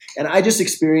as if, and I just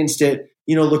experienced it,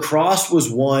 lacrosse was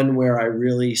one where I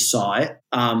really saw it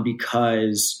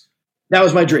because that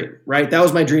was my dream, right? That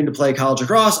was my dream to play college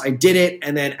lacrosse. I did it.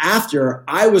 And then after,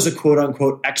 I was a quote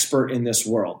unquote expert in this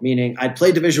world, meaning I'd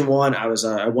played Division I.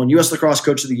 I won U.S. Lacrosse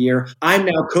Coach of the Year. I'm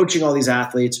now coaching all these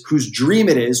athletes whose dream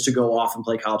it is to go off and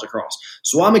play college lacrosse.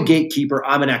 So I'm a gatekeeper.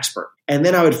 I'm an expert. And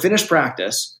then I would finish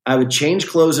practice, I would change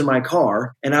clothes in my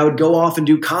car, and I would go off and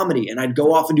do comedy, and I'd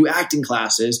go off and do acting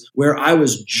classes where I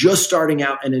was just starting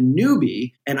out and a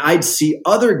newbie, and I'd see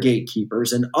other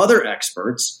gatekeepers and other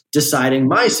experts deciding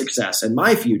my success and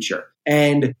my future.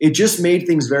 And it just made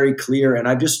things very clear. And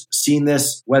I've just seen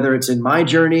this, whether it's in my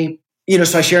journey,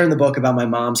 so I share in the book about my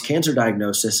mom's cancer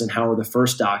diagnosis and how the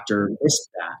first doctor missed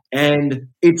that. And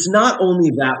it's not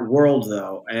only that world,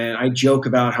 though. And I joke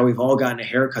about how we've all gotten a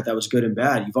haircut that was good and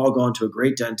bad. You've all gone to a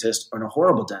great dentist or a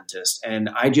horrible dentist. And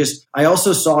I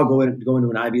also saw going to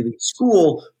an Ivy League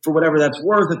school, for whatever that's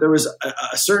worth, that there was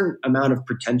a certain amount of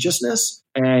pretentiousness,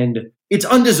 and it's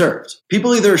undeserved.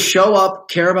 People either show up,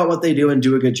 care about what they do, and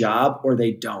do a good job, or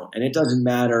they don't. And it doesn't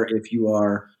matter if you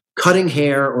are cutting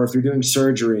hair or if you're doing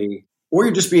surgery, or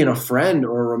you're just being a friend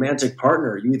or a romantic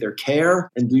partner. You either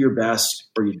care and do your best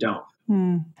or you don't.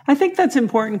 I think that's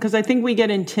important because I think we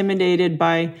get intimidated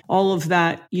by all of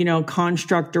that,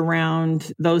 construct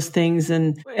around those things.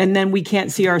 And then we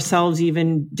can't see ourselves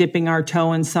even dipping our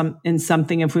toe in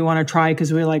something if we want to try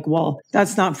because we're like, well,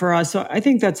 that's not for us. So I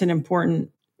think that's an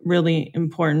really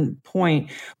important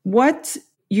point. What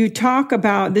you talk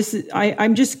about this,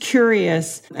 I'm just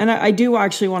curious. And I do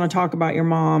actually want to talk about your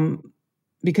mom,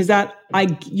 because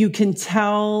you can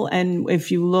tell, and if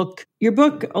you look your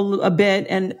book a bit,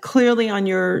 and clearly on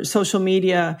your social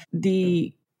media,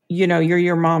 you're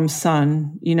your mom's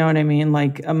son, you know what I mean?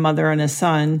 Like a mother and a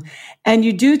son. And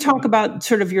you do talk about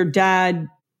sort of your dad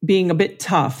being a bit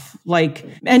tough, like,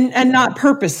 and not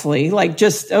purposely, like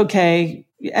just, okay.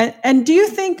 And do you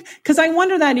think, because I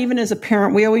wonder that even as a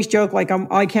parent, we always joke like,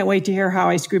 I can't wait to hear how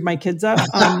I screwed my kids up.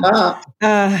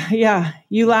 Yeah,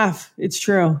 you laugh. It's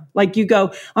true. Like you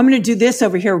go, I'm going to do this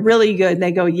over here really good. And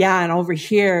they go, yeah. And over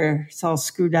here, it's all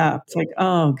screwed up. It's like,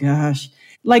 oh gosh.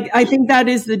 Like, I think that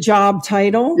is the job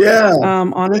title. Yeah.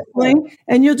 Honestly.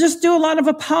 And you'll just do a lot of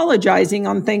apologizing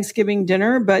on Thanksgiving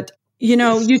dinner. But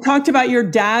you talked about your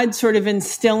dad sort of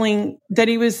instilling that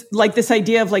he was like this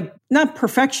idea of like, not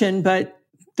perfection, but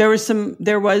there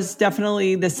was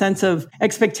definitely the sense of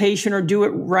expectation or do it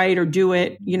right or do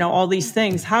it, all these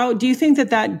things. How do you think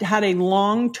that had a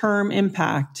long-term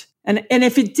impact? And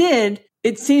if it did,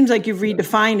 it seems like you've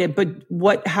redefined it,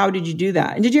 but how did you do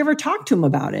that? And did you ever talk to him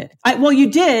about it? Well, you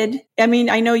did. I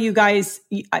mean, I know you guys,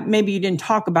 maybe you didn't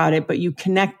talk about it, but you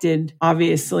connected,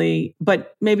 obviously,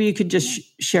 but maybe you could just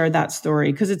share that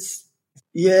story because it's.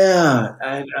 Yeah.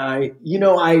 And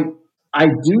I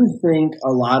do think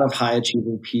a lot of high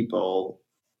achieving people,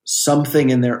 something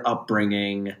in their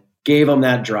upbringing gave them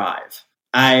that drive.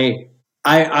 I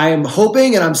am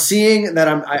hoping and I'm seeing that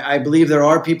I believe there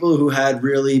are people who had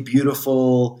really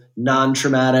beautiful,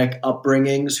 non-traumatic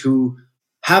upbringings who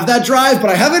have that drive, but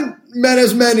I haven't met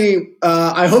as many.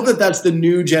 I hope that that's the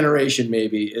new generation.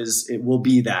 Maybe it will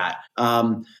be that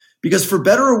because for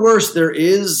better or worse, there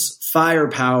is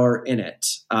firepower in it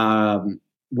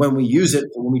when we use it,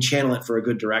 when we channel it for a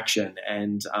good direction.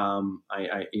 And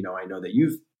I know that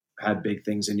you've had big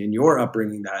things in your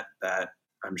upbringing that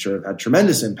I'm sure have had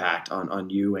tremendous impact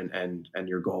on you and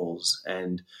your goals.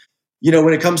 And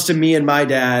when it comes to me and my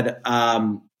dad,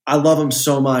 I love him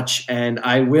so much, and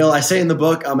I say in the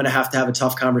book, I'm going to have a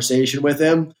tough conversation with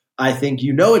him. I think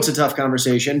it's a tough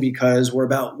conversation because we're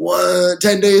about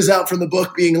 10 days out from the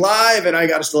book being live, and I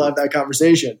got to still have that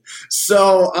conversation.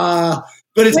 So,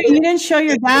 but it's... Wait, you didn't show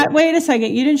your dad? Wait a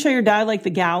second. You didn't show your dad like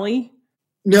the galley?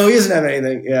 No, he doesn't have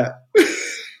anything. Yeah.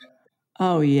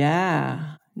 Oh,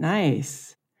 yeah. Nice.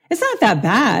 It's not that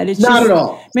bad. It's not at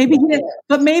all. Maybe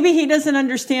he doesn't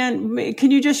understand. Can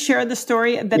you just share the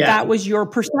story that was your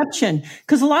perception?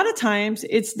 Because a lot of times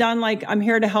it's done like, I'm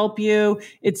here to help you.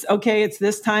 It's okay. It's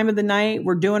this time of the night.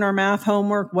 We're doing our math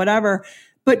homework, whatever.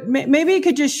 But maybe you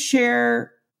could just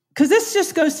share, because this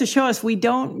just goes to show us we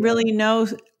don't really know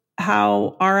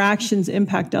how our actions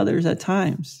impact others at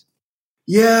times.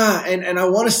 Yeah. And I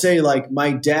want to say, like,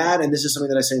 my dad, and this is something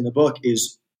that I say in the book,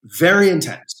 is very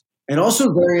intense. And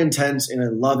also very intense in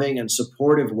a loving and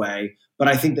supportive way. But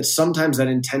I think that sometimes that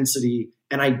intensity,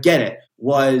 and I get it,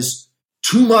 was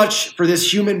too much for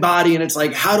this human body. And it's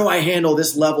like, how do I handle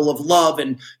this level of love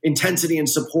and intensity and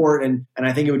support? And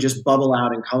I think it would just bubble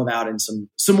out and come out in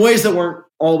some ways that weren't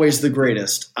always the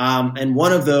greatest. And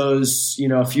one of those,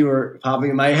 a few are popping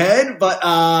in my head, but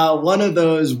one of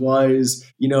those was,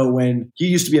 when he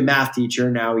used to be a math teacher,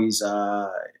 now he's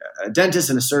a dentist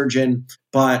and a surgeon,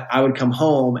 but I would come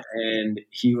home and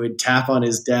he would tap on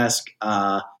his desk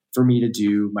for me to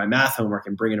do my math homework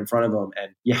and bring it in front of him.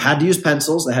 And you had to use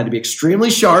pencils. They had to be extremely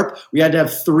sharp. We had to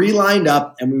have 3 lined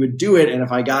up and we would do it. And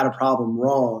if I got a problem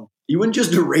wrong, he wouldn't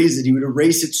just erase it. He would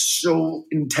erase it so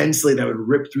intensely that it would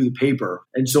rip through the paper.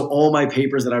 And so all my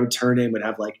papers that I would turn in would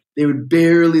have they would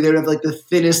have like the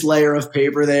thinnest layer of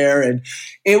paper there. And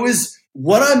it was,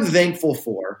 what I'm thankful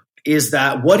for is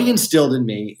that what he instilled in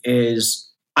me is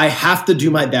I have to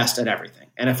do my best at everything.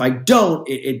 And if I don't,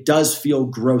 it does feel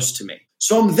gross to me.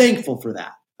 So I'm thankful for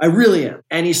that. I really am.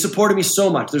 And he supported me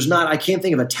so much. I can't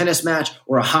think of a tennis match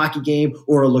or a hockey game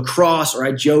or a lacrosse, or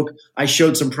I joke, I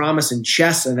showed some promise in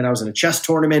chess and then I was in a chess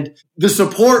tournament. The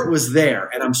support was there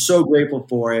and I'm so grateful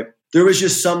for it. There was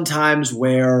just some times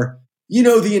where,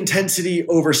 the intensity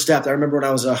overstepped. I remember when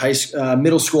I was a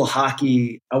middle school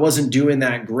hockey, I wasn't doing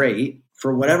that great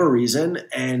for whatever reason.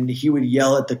 And he would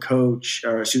yell at the coach,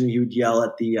 he would yell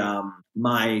at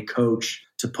my coach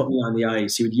to put me on the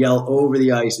ice. He would yell over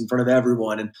the ice in front of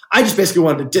everyone. And I just basically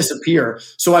wanted to disappear.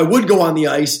 So I would go on the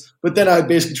ice, but then I would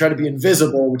basically try to be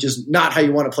invisible, which is not how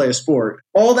you want to play a sport.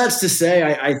 All that's to say,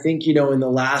 I think, in the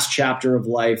last chapter of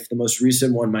life, the most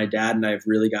recent one, my dad and I have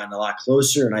really gotten a lot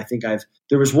closer. And I think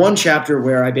there was one chapter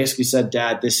where I basically said,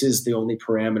 Dad, this is the only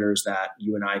parameters that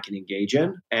you and I can engage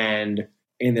in. And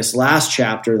in this last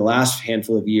chapter, the last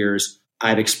handful of years,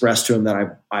 I've expressed to him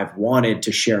that I've wanted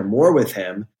to share more with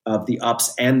him of the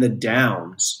ups and the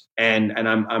downs. And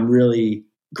I'm really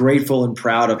grateful and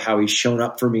proud of how he's shown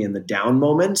up for me in the down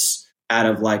moments out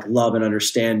of love and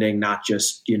understanding, not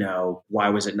just, why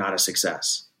was it not a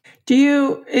success?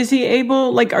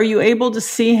 Are you able to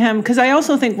see him? Because I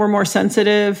also think we're more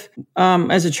sensitive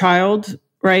as a child,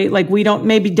 right?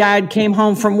 Maybe dad came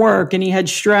home from work and he had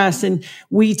stress and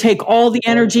we take all the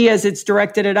energy as it's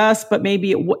directed at us, but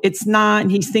maybe it's not.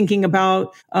 And he's thinking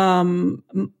about,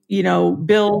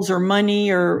 bills or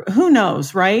money or who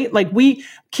knows, right?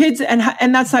 Kids,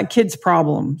 and that's not kids'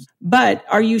 problems, but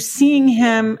are you seeing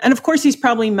him? And of course he's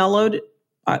probably mellowed.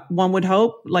 One would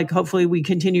hope, hopefully we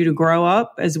continue to grow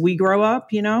up as we grow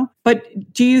up, but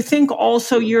do you think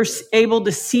also you're able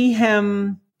to see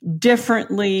him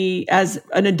differently as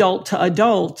an adult to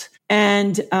adult?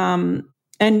 And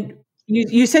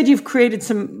you said you've created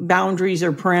some boundaries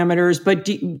or parameters, but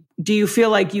do you feel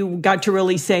like you got to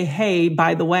really say, hey,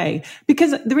 by the way?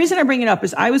 Because the reason I bring it up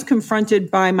is I was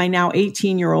confronted by my now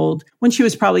 18-year-old when she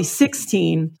was probably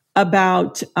 16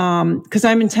 about, because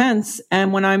I'm intense.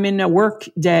 And when I'm in a work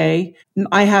day,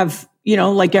 I have,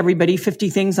 like everybody, 50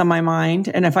 things on my mind.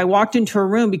 And if I walked into a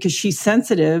room, because she's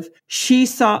sensitive, she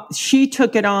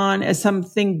took it on as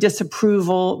something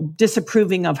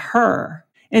disapproving of her,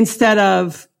 instead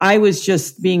of I was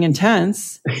just being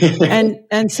intense.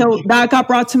 And so that got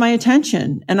brought to my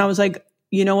attention. And I was like,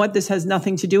 you know what, this has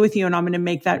nothing to do with you. And I'm going to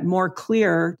make that more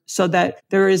clear so that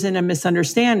there isn't a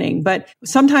misunderstanding. But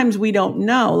sometimes we don't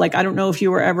know. Like, I don't know if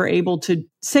you were ever able to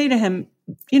say to him,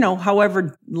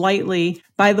 however lightly,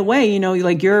 by the way,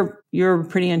 like you're a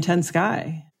pretty intense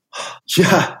guy.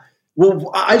 Yeah. Well,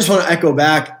 I just want to echo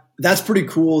back. That's pretty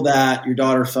cool that your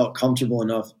daughter felt comfortable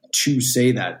enough to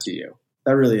say that to you.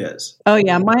 That really is. Oh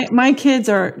yeah. My kids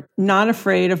are not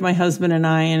afraid of my husband and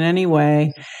I in any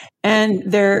way.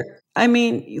 And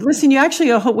listen, you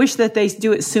actually wish that they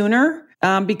do it sooner,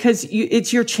 because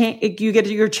it's your chance. You get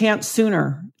your chance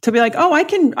sooner to be like, oh, I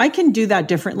can do that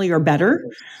differently or better.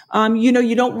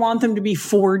 You don't want them to be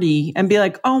 40 and be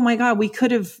like, oh my God, we could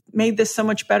have made this so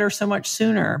much better, so much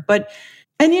sooner.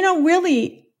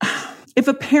 Really, if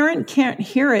a parent can't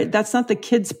hear it, that's not the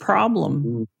kid's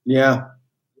problem. Yeah.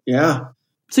 Yeah.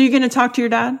 So you're going to talk to your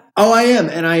dad? Oh, I am.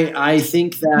 And I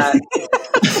think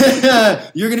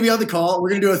that you're going to be on the call. We're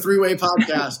going to do a 3-way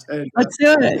podcast. Let's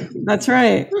do it. That's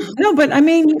right. No, but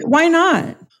why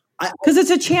not? Because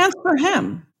it's a chance for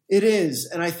him. It is.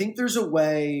 And I think there's a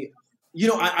way,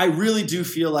 I really do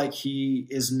feel like he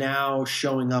is now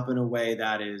showing up in a way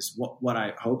that is what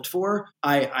I hoped for.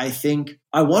 I think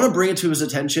I want to bring it to his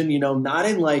attention, not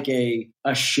in like a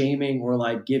shaming or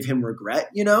like give him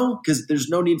regret, because there's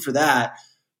no need for that.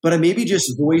 But I maybe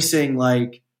just voicing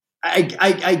like,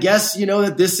 I guess,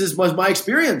 that this was my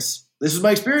experience. This was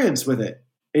my experience with it.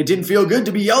 It didn't feel good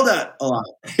to be yelled at a lot.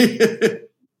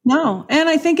 No. And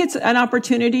I think it's an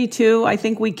opportunity too. I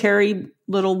think we carry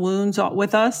little wounds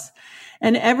with us.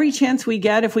 And every chance we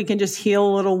get, if we can just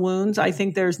heal little wounds, I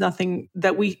think there's nothing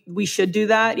that we should do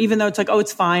that, even though it's like, oh,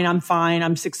 it's fine.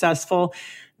 I'm successful.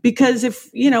 Because if,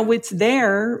 it's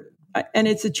there and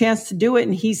it's a chance to do it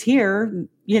and he's here,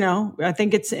 I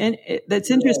think that's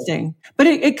interesting. But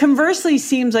it conversely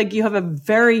seems like you have a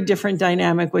very different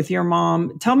dynamic with your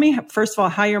mom. Tell me, first of all,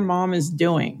 how your mom is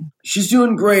doing. She's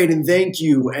doing great. And thank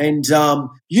you. And,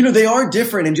 they are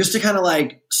different. And just to kind of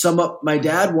like sum up my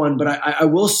dad one, but I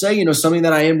will say, something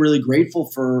that I am really grateful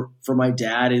for my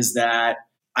dad is that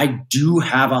I do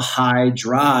have a high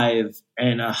drive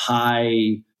and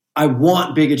I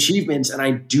want big achievements. And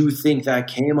I do think that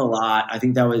came a lot. I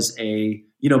think that was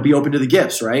be open to the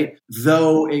gifts, right?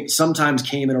 Though it sometimes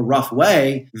came in a rough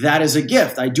way, that is a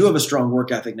gift. I do have a strong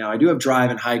work ethic now. I do have drive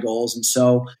and high goals. And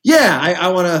so, I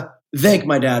want to thank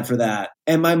my dad for that.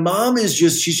 And my mom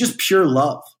she's just pure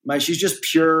love. She's just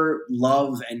pure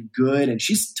love and good. And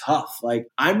she's tough. Like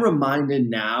I'm reminded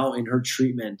now in her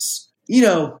treatments,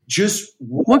 just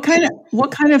what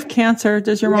kind of cancer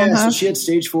does your mom have? So she had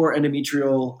stage 4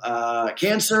 endometrial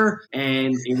cancer,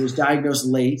 and it was diagnosed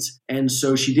late. And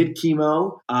so she did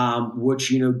chemo, which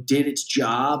did its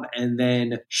job. And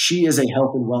then she is a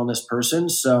health and wellness person.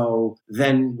 So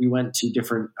then we went to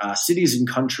different cities and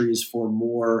countries for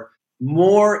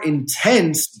more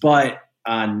intense but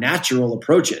natural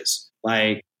approaches,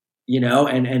 like.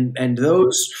 And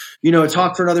those, a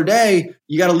talk for another day,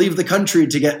 you got to leave the country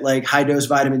to get like high dose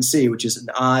vitamin C, which is an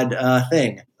odd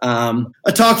thing.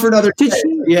 A talk for another day.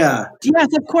 Yeah. Yes,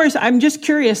 of course. I'm just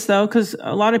curious though, because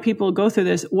a lot of people go through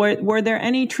this. Were there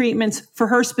any treatments for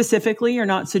her specifically? You're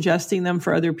not suggesting them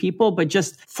for other people, but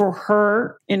just for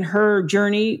her in her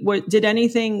journey, did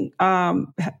anything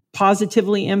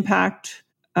positively impact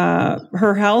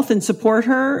her health and support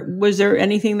her? Was there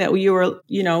anything that you were,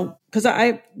 because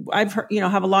I've heard,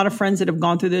 have a lot of friends that have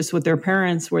gone through this with their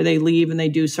parents where they leave and they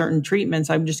do certain treatments.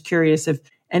 I'm just curious if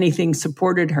anything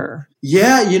supported her.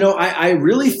 Yeah. I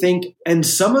really think, and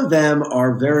some of them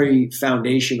are very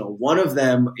foundational. One of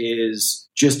them is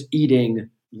just eating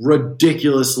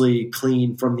ridiculously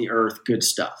clean from the earth, good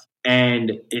stuff.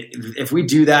 And if we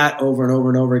do that over and over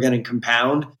and over again and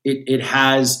compound,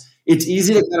 it's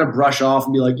easy to kind of brush off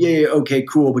and be like, yeah, okay,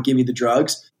 cool, but give me the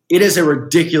drugs. It is a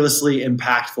ridiculously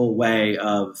impactful way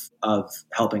of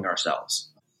helping ourselves.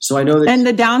 So I know that. And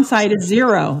the downside is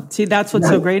zero. See, that's what's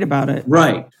so great about it.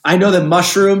 Right. I know that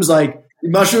mushrooms are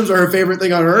her favorite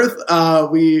thing on earth.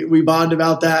 We bond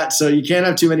about that. So you can't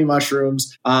have too many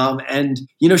mushrooms. And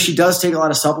she does take a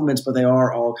lot of supplements, but they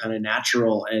are all kind of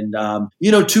natural. And,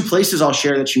 2 places I'll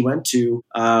share that she went to,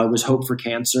 was Hope for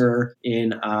Cancer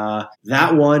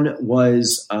that one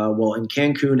was, in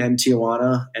Cancun and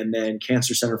Tijuana, and then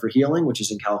Cancer Center for Healing, which is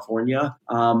in California.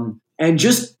 And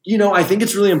just, I think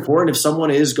it's really important if someone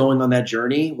is going on that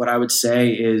journey, what I would say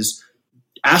is,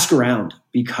 ask around,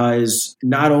 because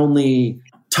not only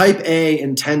type A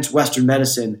intense Western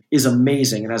medicine is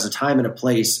amazing and has a time and a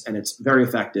place and it's very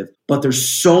effective, but there's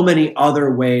so many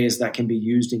other ways that can be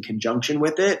used in conjunction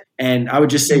with it. And I would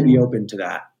just say be open to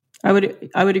that. I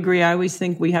would agree. I always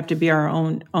think we have to be our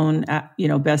own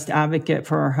best advocate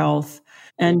for our health.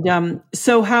 And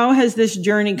so how has this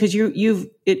journey, because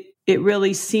it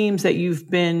really seems that you've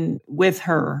been with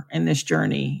her in this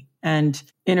journey and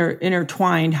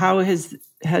intertwined. How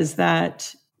has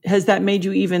that made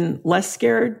you even less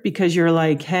scared? Because you're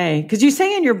like, hey, because you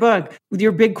say in your book,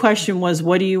 your big question was,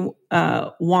 what do you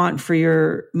want for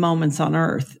your moments on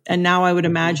earth? And now I would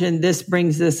imagine this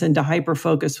brings this into hyper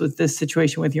focus with this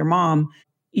situation with your mom.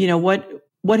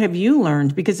 What have you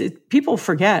learned? Because people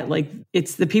forget, like,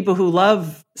 it's the people who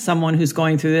love someone who's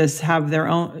going through this have their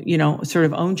own, sort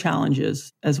of own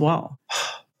challenges as well.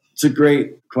 It's a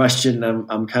great question.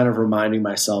 I'm kind of reminding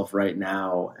myself right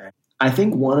now. I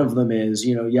think one of them is,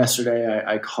 yesterday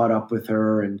I caught up with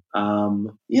her and,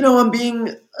 I'm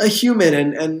being a human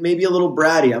and maybe a little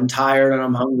bratty. I'm tired and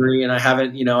I'm hungry and I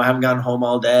haven't gotten home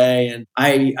all day. And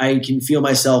I can feel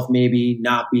myself maybe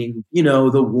not being,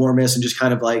 the warmest and just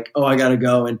kind of like, oh, I got to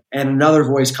go. And another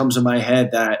voice comes in my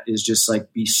head that is just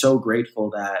like, be so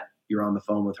grateful that you're on the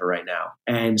phone with her right now.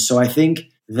 And so I think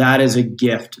that is a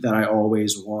gift that I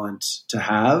always want to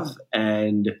have.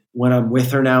 And when I'm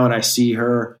with her now and I see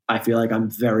her, I feel like I'm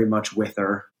very much with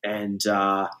her. And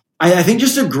I think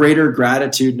just a greater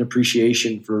gratitude and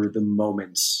appreciation for the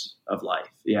moments of life.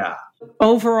 Yeah.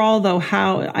 Overall, though,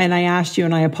 and I asked you,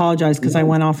 and I apologize because I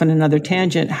went off on another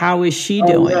tangent. How is she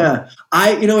doing? Yeah.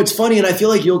 It's funny, and I feel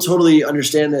like you'll totally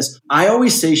understand this. I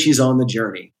always say she's on the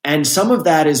journey. And some of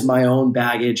that is my own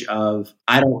baggage of,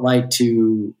 I don't like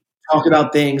to talk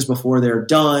about things before they're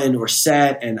done or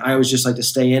set. And I always just like to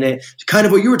stay in it. Kind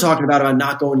of what you were talking about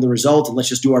not going to the result and let's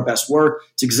just do our best work.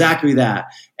 It's exactly that.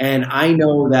 And I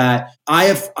know that I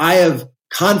have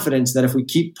confidence that if we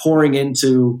keep pouring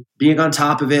into being on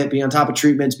top of it, being on top of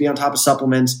treatments, being on top of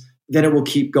supplements, then it will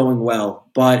keep going well.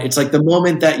 But it's like the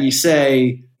moment that you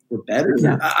say we're better,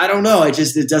 I don't know. It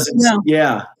doesn't. No.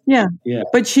 Yeah. And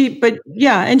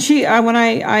when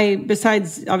I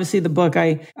besides obviously the book,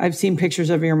 I've seen pictures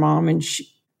of your mom and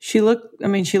she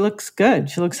looks good.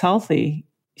 She looks healthy.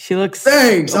 She looks.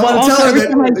 Thanks. I want to tell her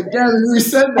that again. We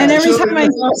said that. And every time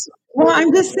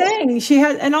I'm just saying she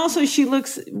has, and also she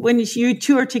looks, when you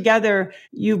two are together,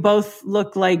 you both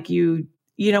look like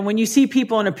when you see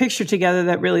people in a picture together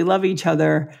that really love each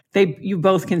other, you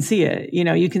both can see it.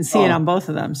 You can see it on both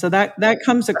of them. So that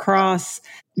comes across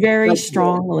very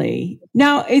strongly.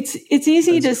 Now it's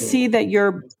easy to see that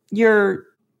you're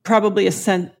probably a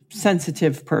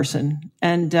sensitive person,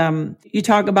 and you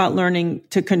talk about learning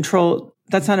to control.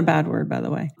 That's not a bad word, by the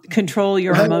way. Control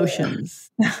your emotions.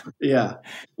 Yeah.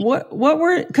 What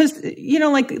were, because,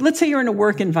 like, let's say you're in a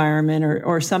work environment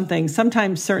or something.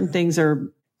 Sometimes certain things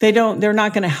they're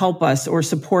not going to help us or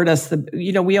support us.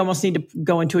 We almost need to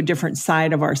go into a different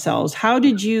side of ourselves. How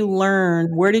did you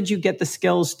learn? Where did you get the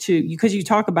skills because you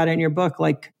talk about it in your book,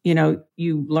 like,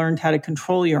 you learned how to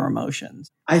control your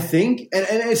emotions. I think, and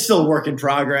it's still a work in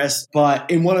progress,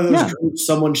 but in one of those groups,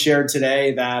 someone shared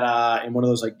today that in one of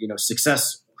those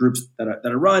success groups that I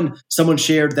run, someone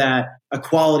shared that a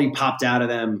quality popped out of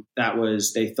them that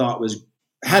they thought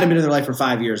hadn't been in their life for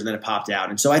 5 years, and then it popped out.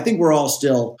 And so I think we're all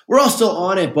still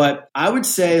on it. But I would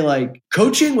say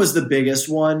coaching was the biggest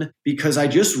one, because I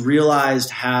just realized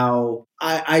how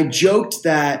I joked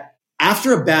that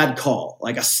after a bad call,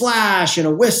 like a slash and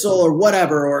a whistle or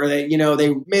whatever, or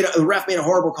the ref made a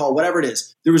horrible call, whatever it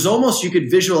is, there was almost, you could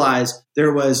visualize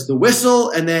there was the whistle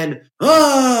and then,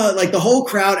 like the whole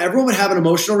crowd, everyone would have an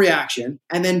emotional reaction.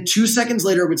 And then 2 seconds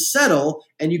later it would settle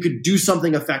and you could do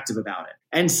something effective about it.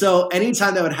 And so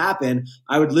anytime that would happen,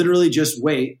 I would literally just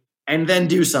wait and then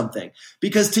do something.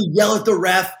 Because to yell at the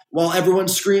ref while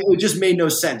everyone's screaming, it just made no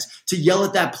sense. To yell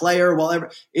at that player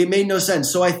it made no sense.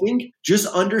 So I think just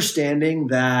understanding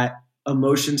that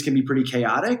emotions can be pretty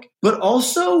chaotic, but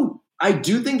also I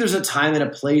do think there's a time and a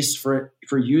place for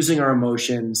using our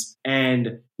emotions.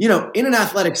 And, in an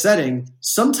athletic setting,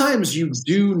 sometimes you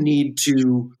do need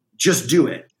to just do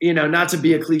it. Not to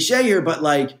be a cliche here, but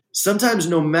sometimes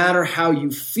no matter how you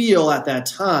feel at that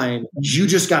time, you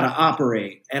just got to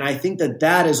operate. And I think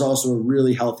that is also a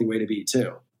really healthy way to be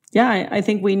too. Yeah, I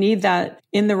think we need that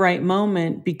in the right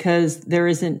moment, because there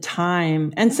isn't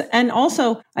time. And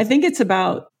also, I think it's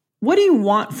about, what do you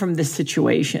want from this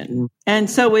situation? And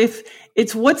so if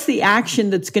it's what's the action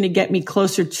that's going to get me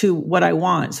closer to what I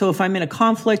want. So if I'm in a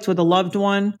conflict with a loved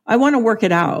one, I want to work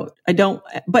it out.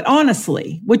 But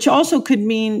honestly, which also could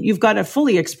mean you've got to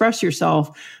fully express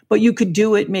yourself, but you could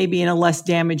do it maybe in a less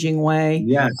damaging way.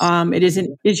 Yes.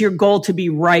 Is your goal to be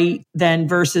right then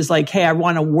versus hey, I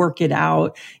want to work it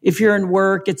out. If you're in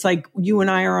work, it's like you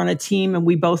and I are on a team and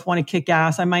we both want to kick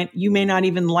ass. You may not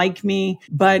even like me,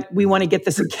 but we want to get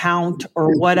this account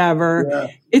or whatever. Yeah.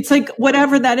 It's like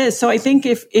whatever that is. So I think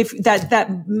if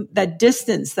that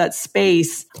distance, that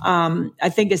space, I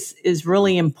think is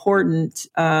really important.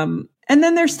 And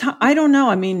then there's, I don't know.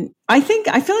 I mean, I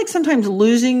feel like sometimes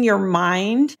losing your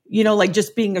mind, like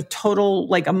just being a total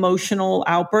like emotional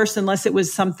outburst, unless it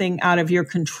was something out of your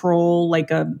control, like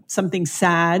something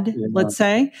sad, let's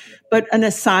say. But and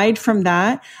aside from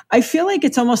that, I feel like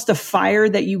it's almost a fire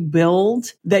that you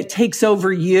build that takes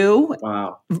over you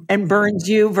and burns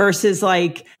you versus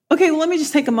like, okay, well, let me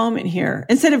just take a moment here.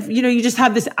 Instead of, you just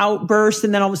have this outburst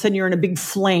and then all of a sudden you're in a big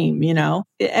flame,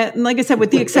 And like I said,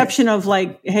 with the exception of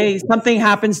like, hey, something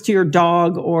happens to your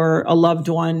dog or a loved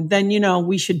one, then,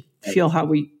 we should feel how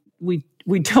we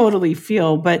totally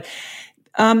feel. But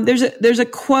there's a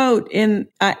quote in,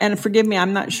 and forgive me,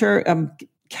 I'm not sure,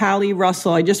 Callie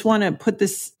Russell. I just want to put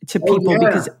this to people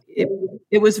because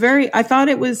it was I thought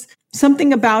it was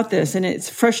something about this, and it's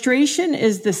frustration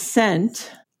is the scent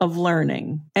of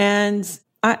learning. And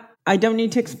I don't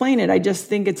need to explain it. I just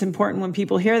think it's important when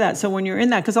people hear that. So when you're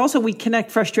in that, because also we connect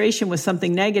frustration with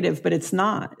something negative, but it's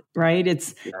not, right?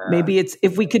 Maybe it's,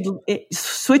 if we could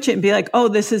switch it and be like, oh,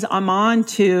 this is, I'm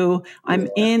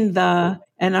in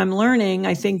and I'm learning.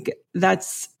 I think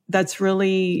that's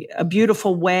really a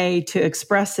beautiful way to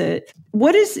express it.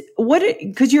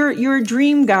 Because you're a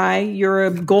dream guy, you're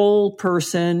a goal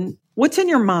person. What's in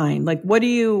your mind? Like,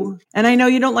 and I know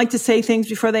you don't like to say things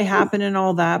before they happen and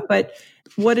all that, but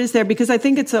what is there? Because I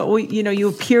think it's you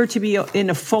appear to be in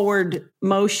a forward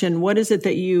motion. What is it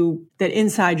that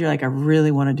inside you're like, I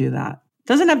really want to do that?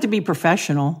 Doesn't have to be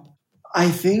professional. I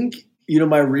think,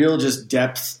 my real just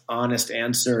depth, honest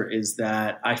answer is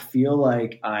that I feel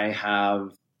like I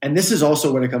have, and this is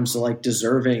also when it comes to like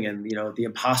deserving and, the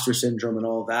imposter syndrome and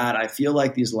all that. I feel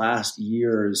like these last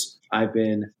years I've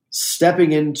been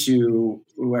stepping into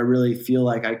who I really feel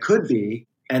like I could be.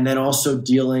 And then also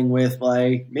dealing with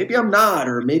like, maybe I'm not,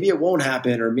 or maybe it won't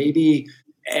happen, or maybe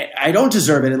I don't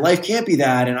deserve it and life can't be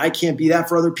that. And I can't be that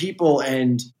for other people.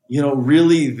 And,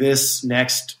 really this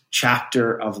next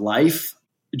chapter of life,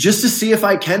 just to see if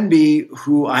I can be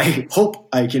who I hope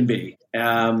I can be.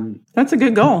 That's a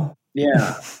good goal.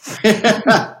 Yeah.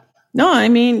 No, I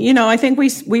mean, I think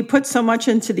we put so much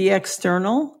into the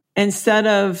external instead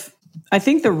of, I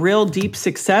think the real deep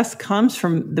success comes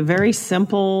from the very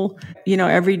simple,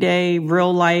 everyday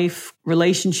real life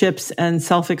relationships and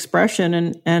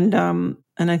self-expression. And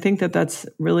I think that's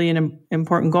really an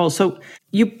important goal. So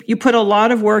you put a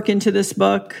lot of work into this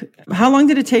book. How long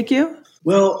did it take you?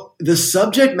 Well, the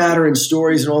subject matter and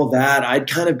stories and all that, I'd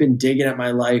kind of been digging at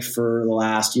my life for the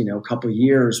last, couple of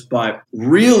years, but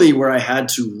really where I had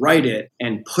to write it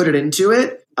and put it into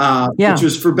it, which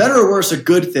was for better or worse, a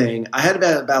good thing. I had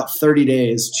about 30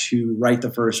 days to write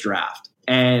the first draft.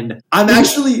 And I'm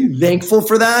actually thankful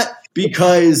for that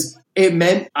because it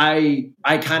meant I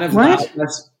kind of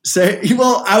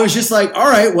I was just like, all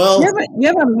right, well. You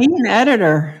have a mean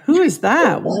editor. Who is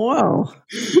that? Whoa.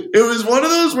 It was one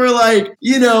of those where like,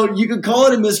 you could call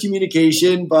it a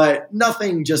miscommunication, but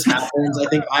nothing just happens. I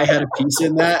think I had a piece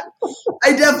in that.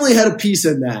 I definitely had a piece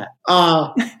in that.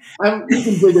 We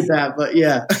can dig at that, but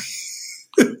yeah.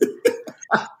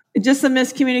 Just a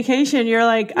miscommunication. You're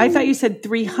like, I thought you said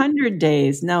 300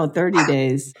 days. No, 30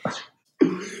 days.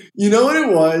 You know what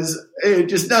it was?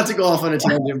 Just not to go off on a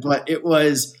tangent, but it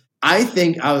was, I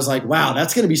was like, wow,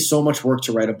 that's going to be so much work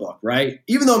to write a book, right?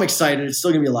 Even though I'm excited, it's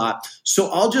still going to be a lot.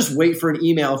 So I'll just wait for an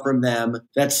email from them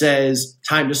that says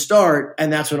time to start.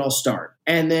 And that's when I'll start.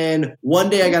 And then one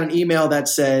day I got an email that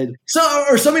said,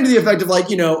 or something to the effect of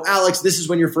like, Alex, this is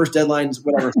when your first deadline's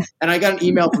whatever. And I got an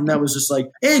email from them that was just like,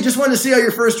 hey, just wanted to see how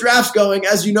your first draft's going.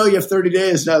 As you know, you have 30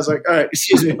 days. And I was like, all right,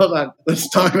 excuse me, hold on. Let's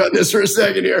talk about this for a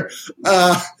second here.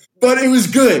 But it was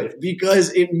good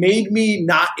because it made me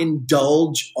not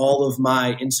indulge all of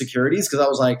my insecurities because I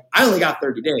was like, I only got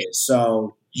 30 days.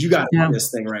 So you got to do this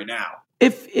thing right now.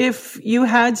 If you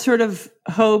had sort of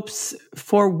hopes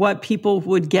for what people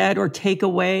would get or take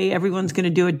away, everyone's going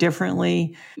to do it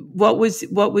differently. What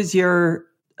was your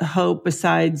hope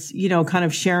besides, kind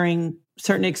of sharing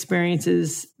certain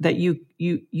experiences that you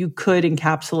could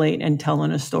encapsulate and tell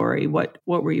in a story? What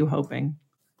were you hoping?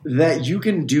 That you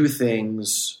can do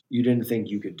things you didn't think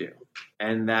you could do.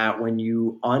 And that when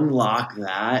you unlock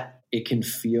that, it can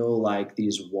feel like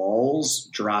these walls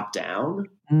drop down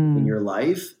in your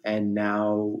life. And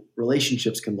now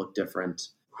relationships can look different.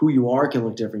 Who you are can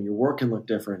look different. Your work can look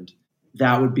different.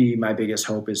 That would be my biggest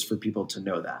hope, is for people to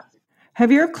know that.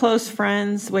 Have your close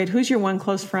friends, who's your one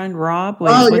close friend? Rob? Your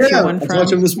one friend? I talked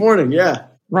to him this morning. Yeah.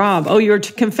 Rob. Oh, you were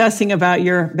confessing about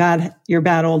your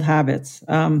bad old habits.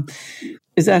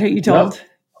 Is that who you told?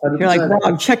 You're like,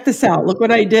 Rob, check this out. Look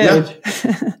what I did.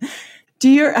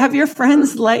 Yeah. Have your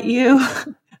friends let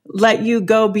you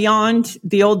go beyond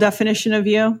the old definition of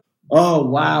you? Oh,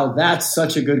 wow. That's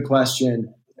such a good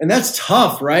question. And that's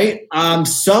tough, right?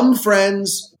 Some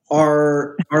friends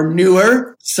are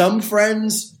newer. Some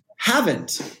friends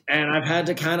haven't. And I've had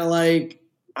to kind of like,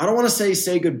 I don't want to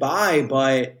say goodbye,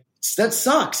 but that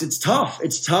sucks. It's tough.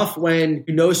 It's tough when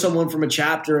you know someone from a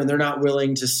chapter and they're not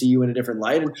willing to see you in a different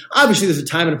light. And obviously there's a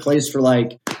time and a place for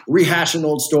like rehashing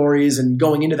old stories and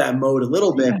going into that mode a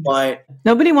little bit, but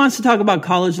nobody wants to talk about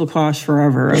college lacrosse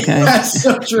forever. Okay. That's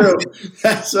so true.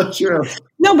 That's so true.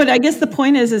 No, but I guess the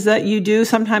point is that you do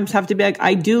sometimes have to be like,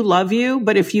 I do love you,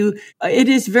 but it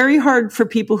is very hard for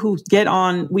people who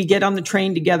we get on the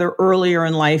train together earlier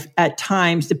in life at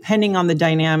times, depending on the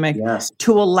dynamic,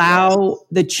 to allow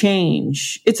the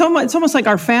change. It's almost like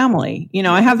our family. You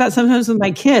know, I have that sometimes with my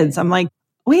kids. I'm like,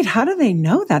 wait, how do they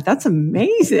know that? That's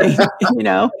amazing.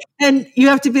 And you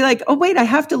have to be like, oh, wait, I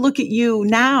have to look at you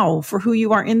now for who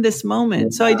you are in this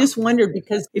moment. So I just wondered,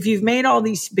 because if you've made all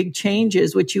these big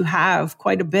changes, which you have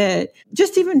quite a bit,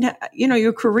 just even,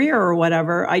 your career or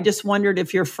whatever, I just wondered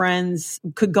if your friends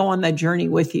could go on that journey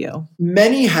with you.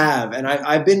 Many have. And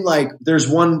I've been like, there's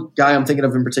one guy I'm thinking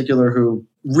of in particular who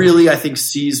really, I think,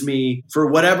 sees me for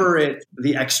whatever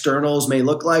the externals may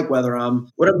look like, whether I'm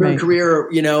whatever right. career,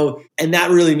 and that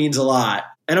really means a lot.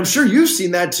 And I'm sure you've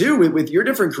seen that too with your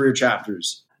different career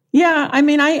chapters. Yeah. I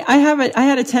mean, I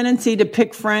had a tendency to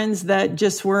pick friends that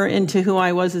just were into who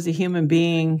I was as a human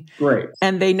being. Great.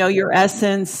 And they know your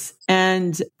essence.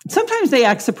 And sometimes they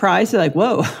act surprised. They're like,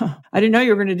 whoa, I didn't know you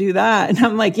were going to do that. And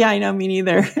I'm like, yeah, I know, me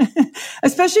neither.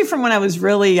 Especially from when I was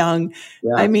really young.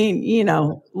 Yeah. I mean,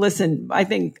 listen, I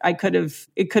think it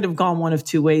could have gone one of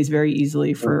two ways very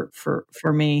easily for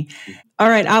me. All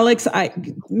right, Alex,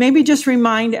 maybe just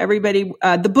remind everybody,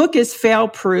 the book is Fail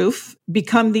Proof,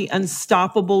 Become the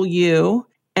Unstoppable You.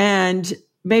 And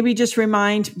maybe just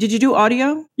remind, did you do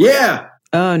audio? Yeah.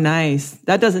 Oh, nice.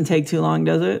 That doesn't take too long,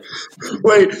 does it?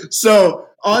 Wait, so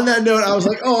on that note, I was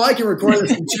like, oh, I can record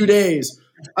this in 2 days.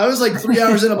 I was like 3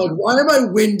 hours in. I'm like, why am I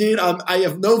winded? I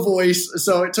have no voice.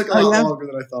 So it took a lot longer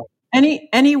than I thought.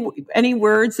 Any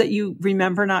words that you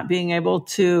remember not being able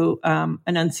to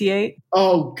enunciate?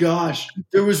 Oh, gosh.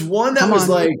 There was one that was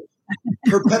like,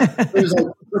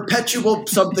 perpetual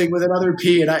something with another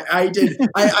P. And I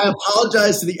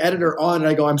apologized to the editor on, and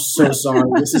I go, I'm so sorry.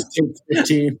 This is take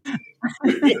 15.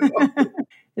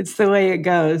 It's the way it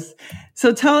goes.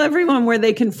 So tell everyone where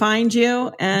they can find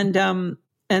you, and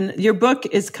your book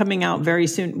is coming out very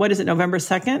soon. What is it, November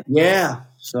 2nd? Yeah.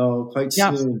 So quite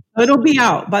soon. It'll be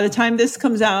out. By the time this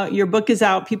comes out, your book is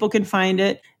out. People can find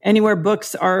it anywhere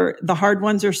books the hard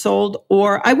ones are sold.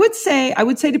 Or I would say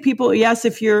to people, yes,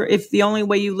 if the only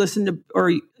way you listen to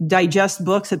or digest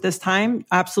books at this time,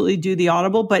 absolutely do the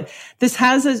Audible. But this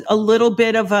has a little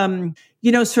bit of,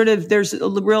 there's a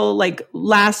real like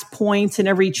last points in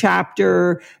every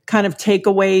chapter, kind of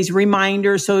takeaways,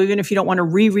 reminders. So even if you don't want to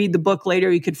reread the book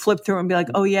later, you could flip through and be like,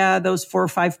 oh yeah, those 4 or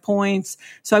 5 points.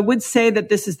 So I would say that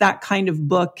this is that kind of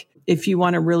book if you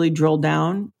want to really drill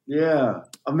down. Yeah.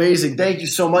 Amazing. Thank you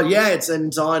so much. Yeah, it's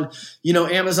on,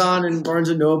 Amazon and Barnes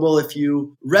 & Noble. If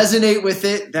you resonate with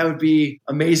it, that would be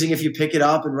amazing if you pick it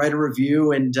up and write a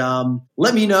review and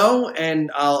let me know,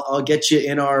 and I'll get you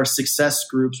in our success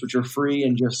groups, which are free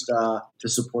and just to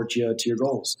support you to your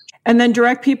goals. And then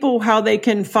direct people how they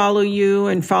can follow you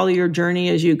and follow your journey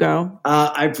as you go.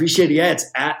 I appreciate it. Yeah, it's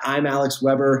at I'm Alex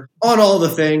Weber on all the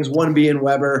things, one being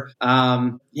Weber.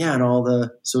 And all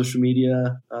the social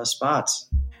media spots.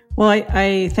 Well,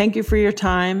 I thank you for your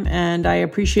time, and I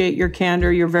appreciate your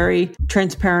candor. You're very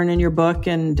transparent in your book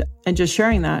and just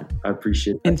sharing that. I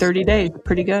appreciate that. In 30 days.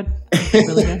 Pretty good.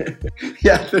 Really good.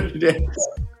 Yeah, 30 days.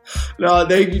 No,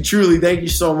 thank you. Truly, thank you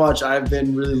so much. I've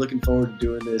been really looking forward to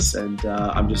doing this, and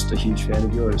I'm just a huge fan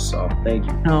of yours. So thank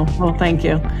you. Oh, well, thank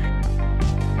you.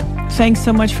 Thanks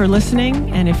so much for listening.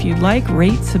 And if you'd like,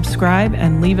 rate, subscribe,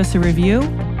 and leave us a review.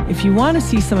 If you want to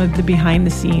see some of the behind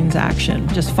the scenes action,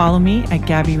 just follow me at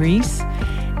Gabby Reese.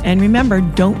 And remember,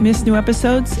 don't miss new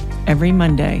episodes every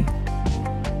Monday.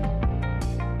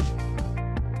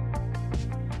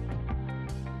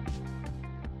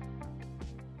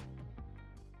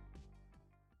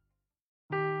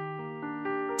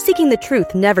 Seeking the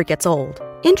truth never gets old.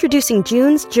 Introducing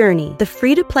June's Journey, the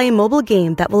free-to-play mobile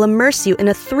game that will immerse you in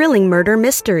a thrilling murder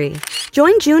mystery.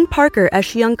 Join June Parker as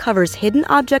she uncovers hidden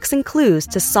objects and clues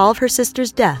to solve her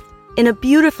sister's death in a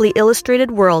beautifully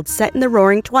illustrated world set in the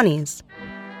Roaring 20s.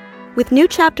 With new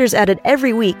chapters added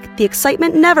every week, the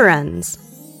excitement never ends.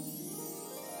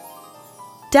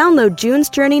 Download June's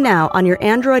Journey now on your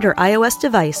Android or iOS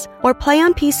device, or play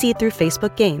on PC through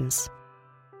Facebook Games.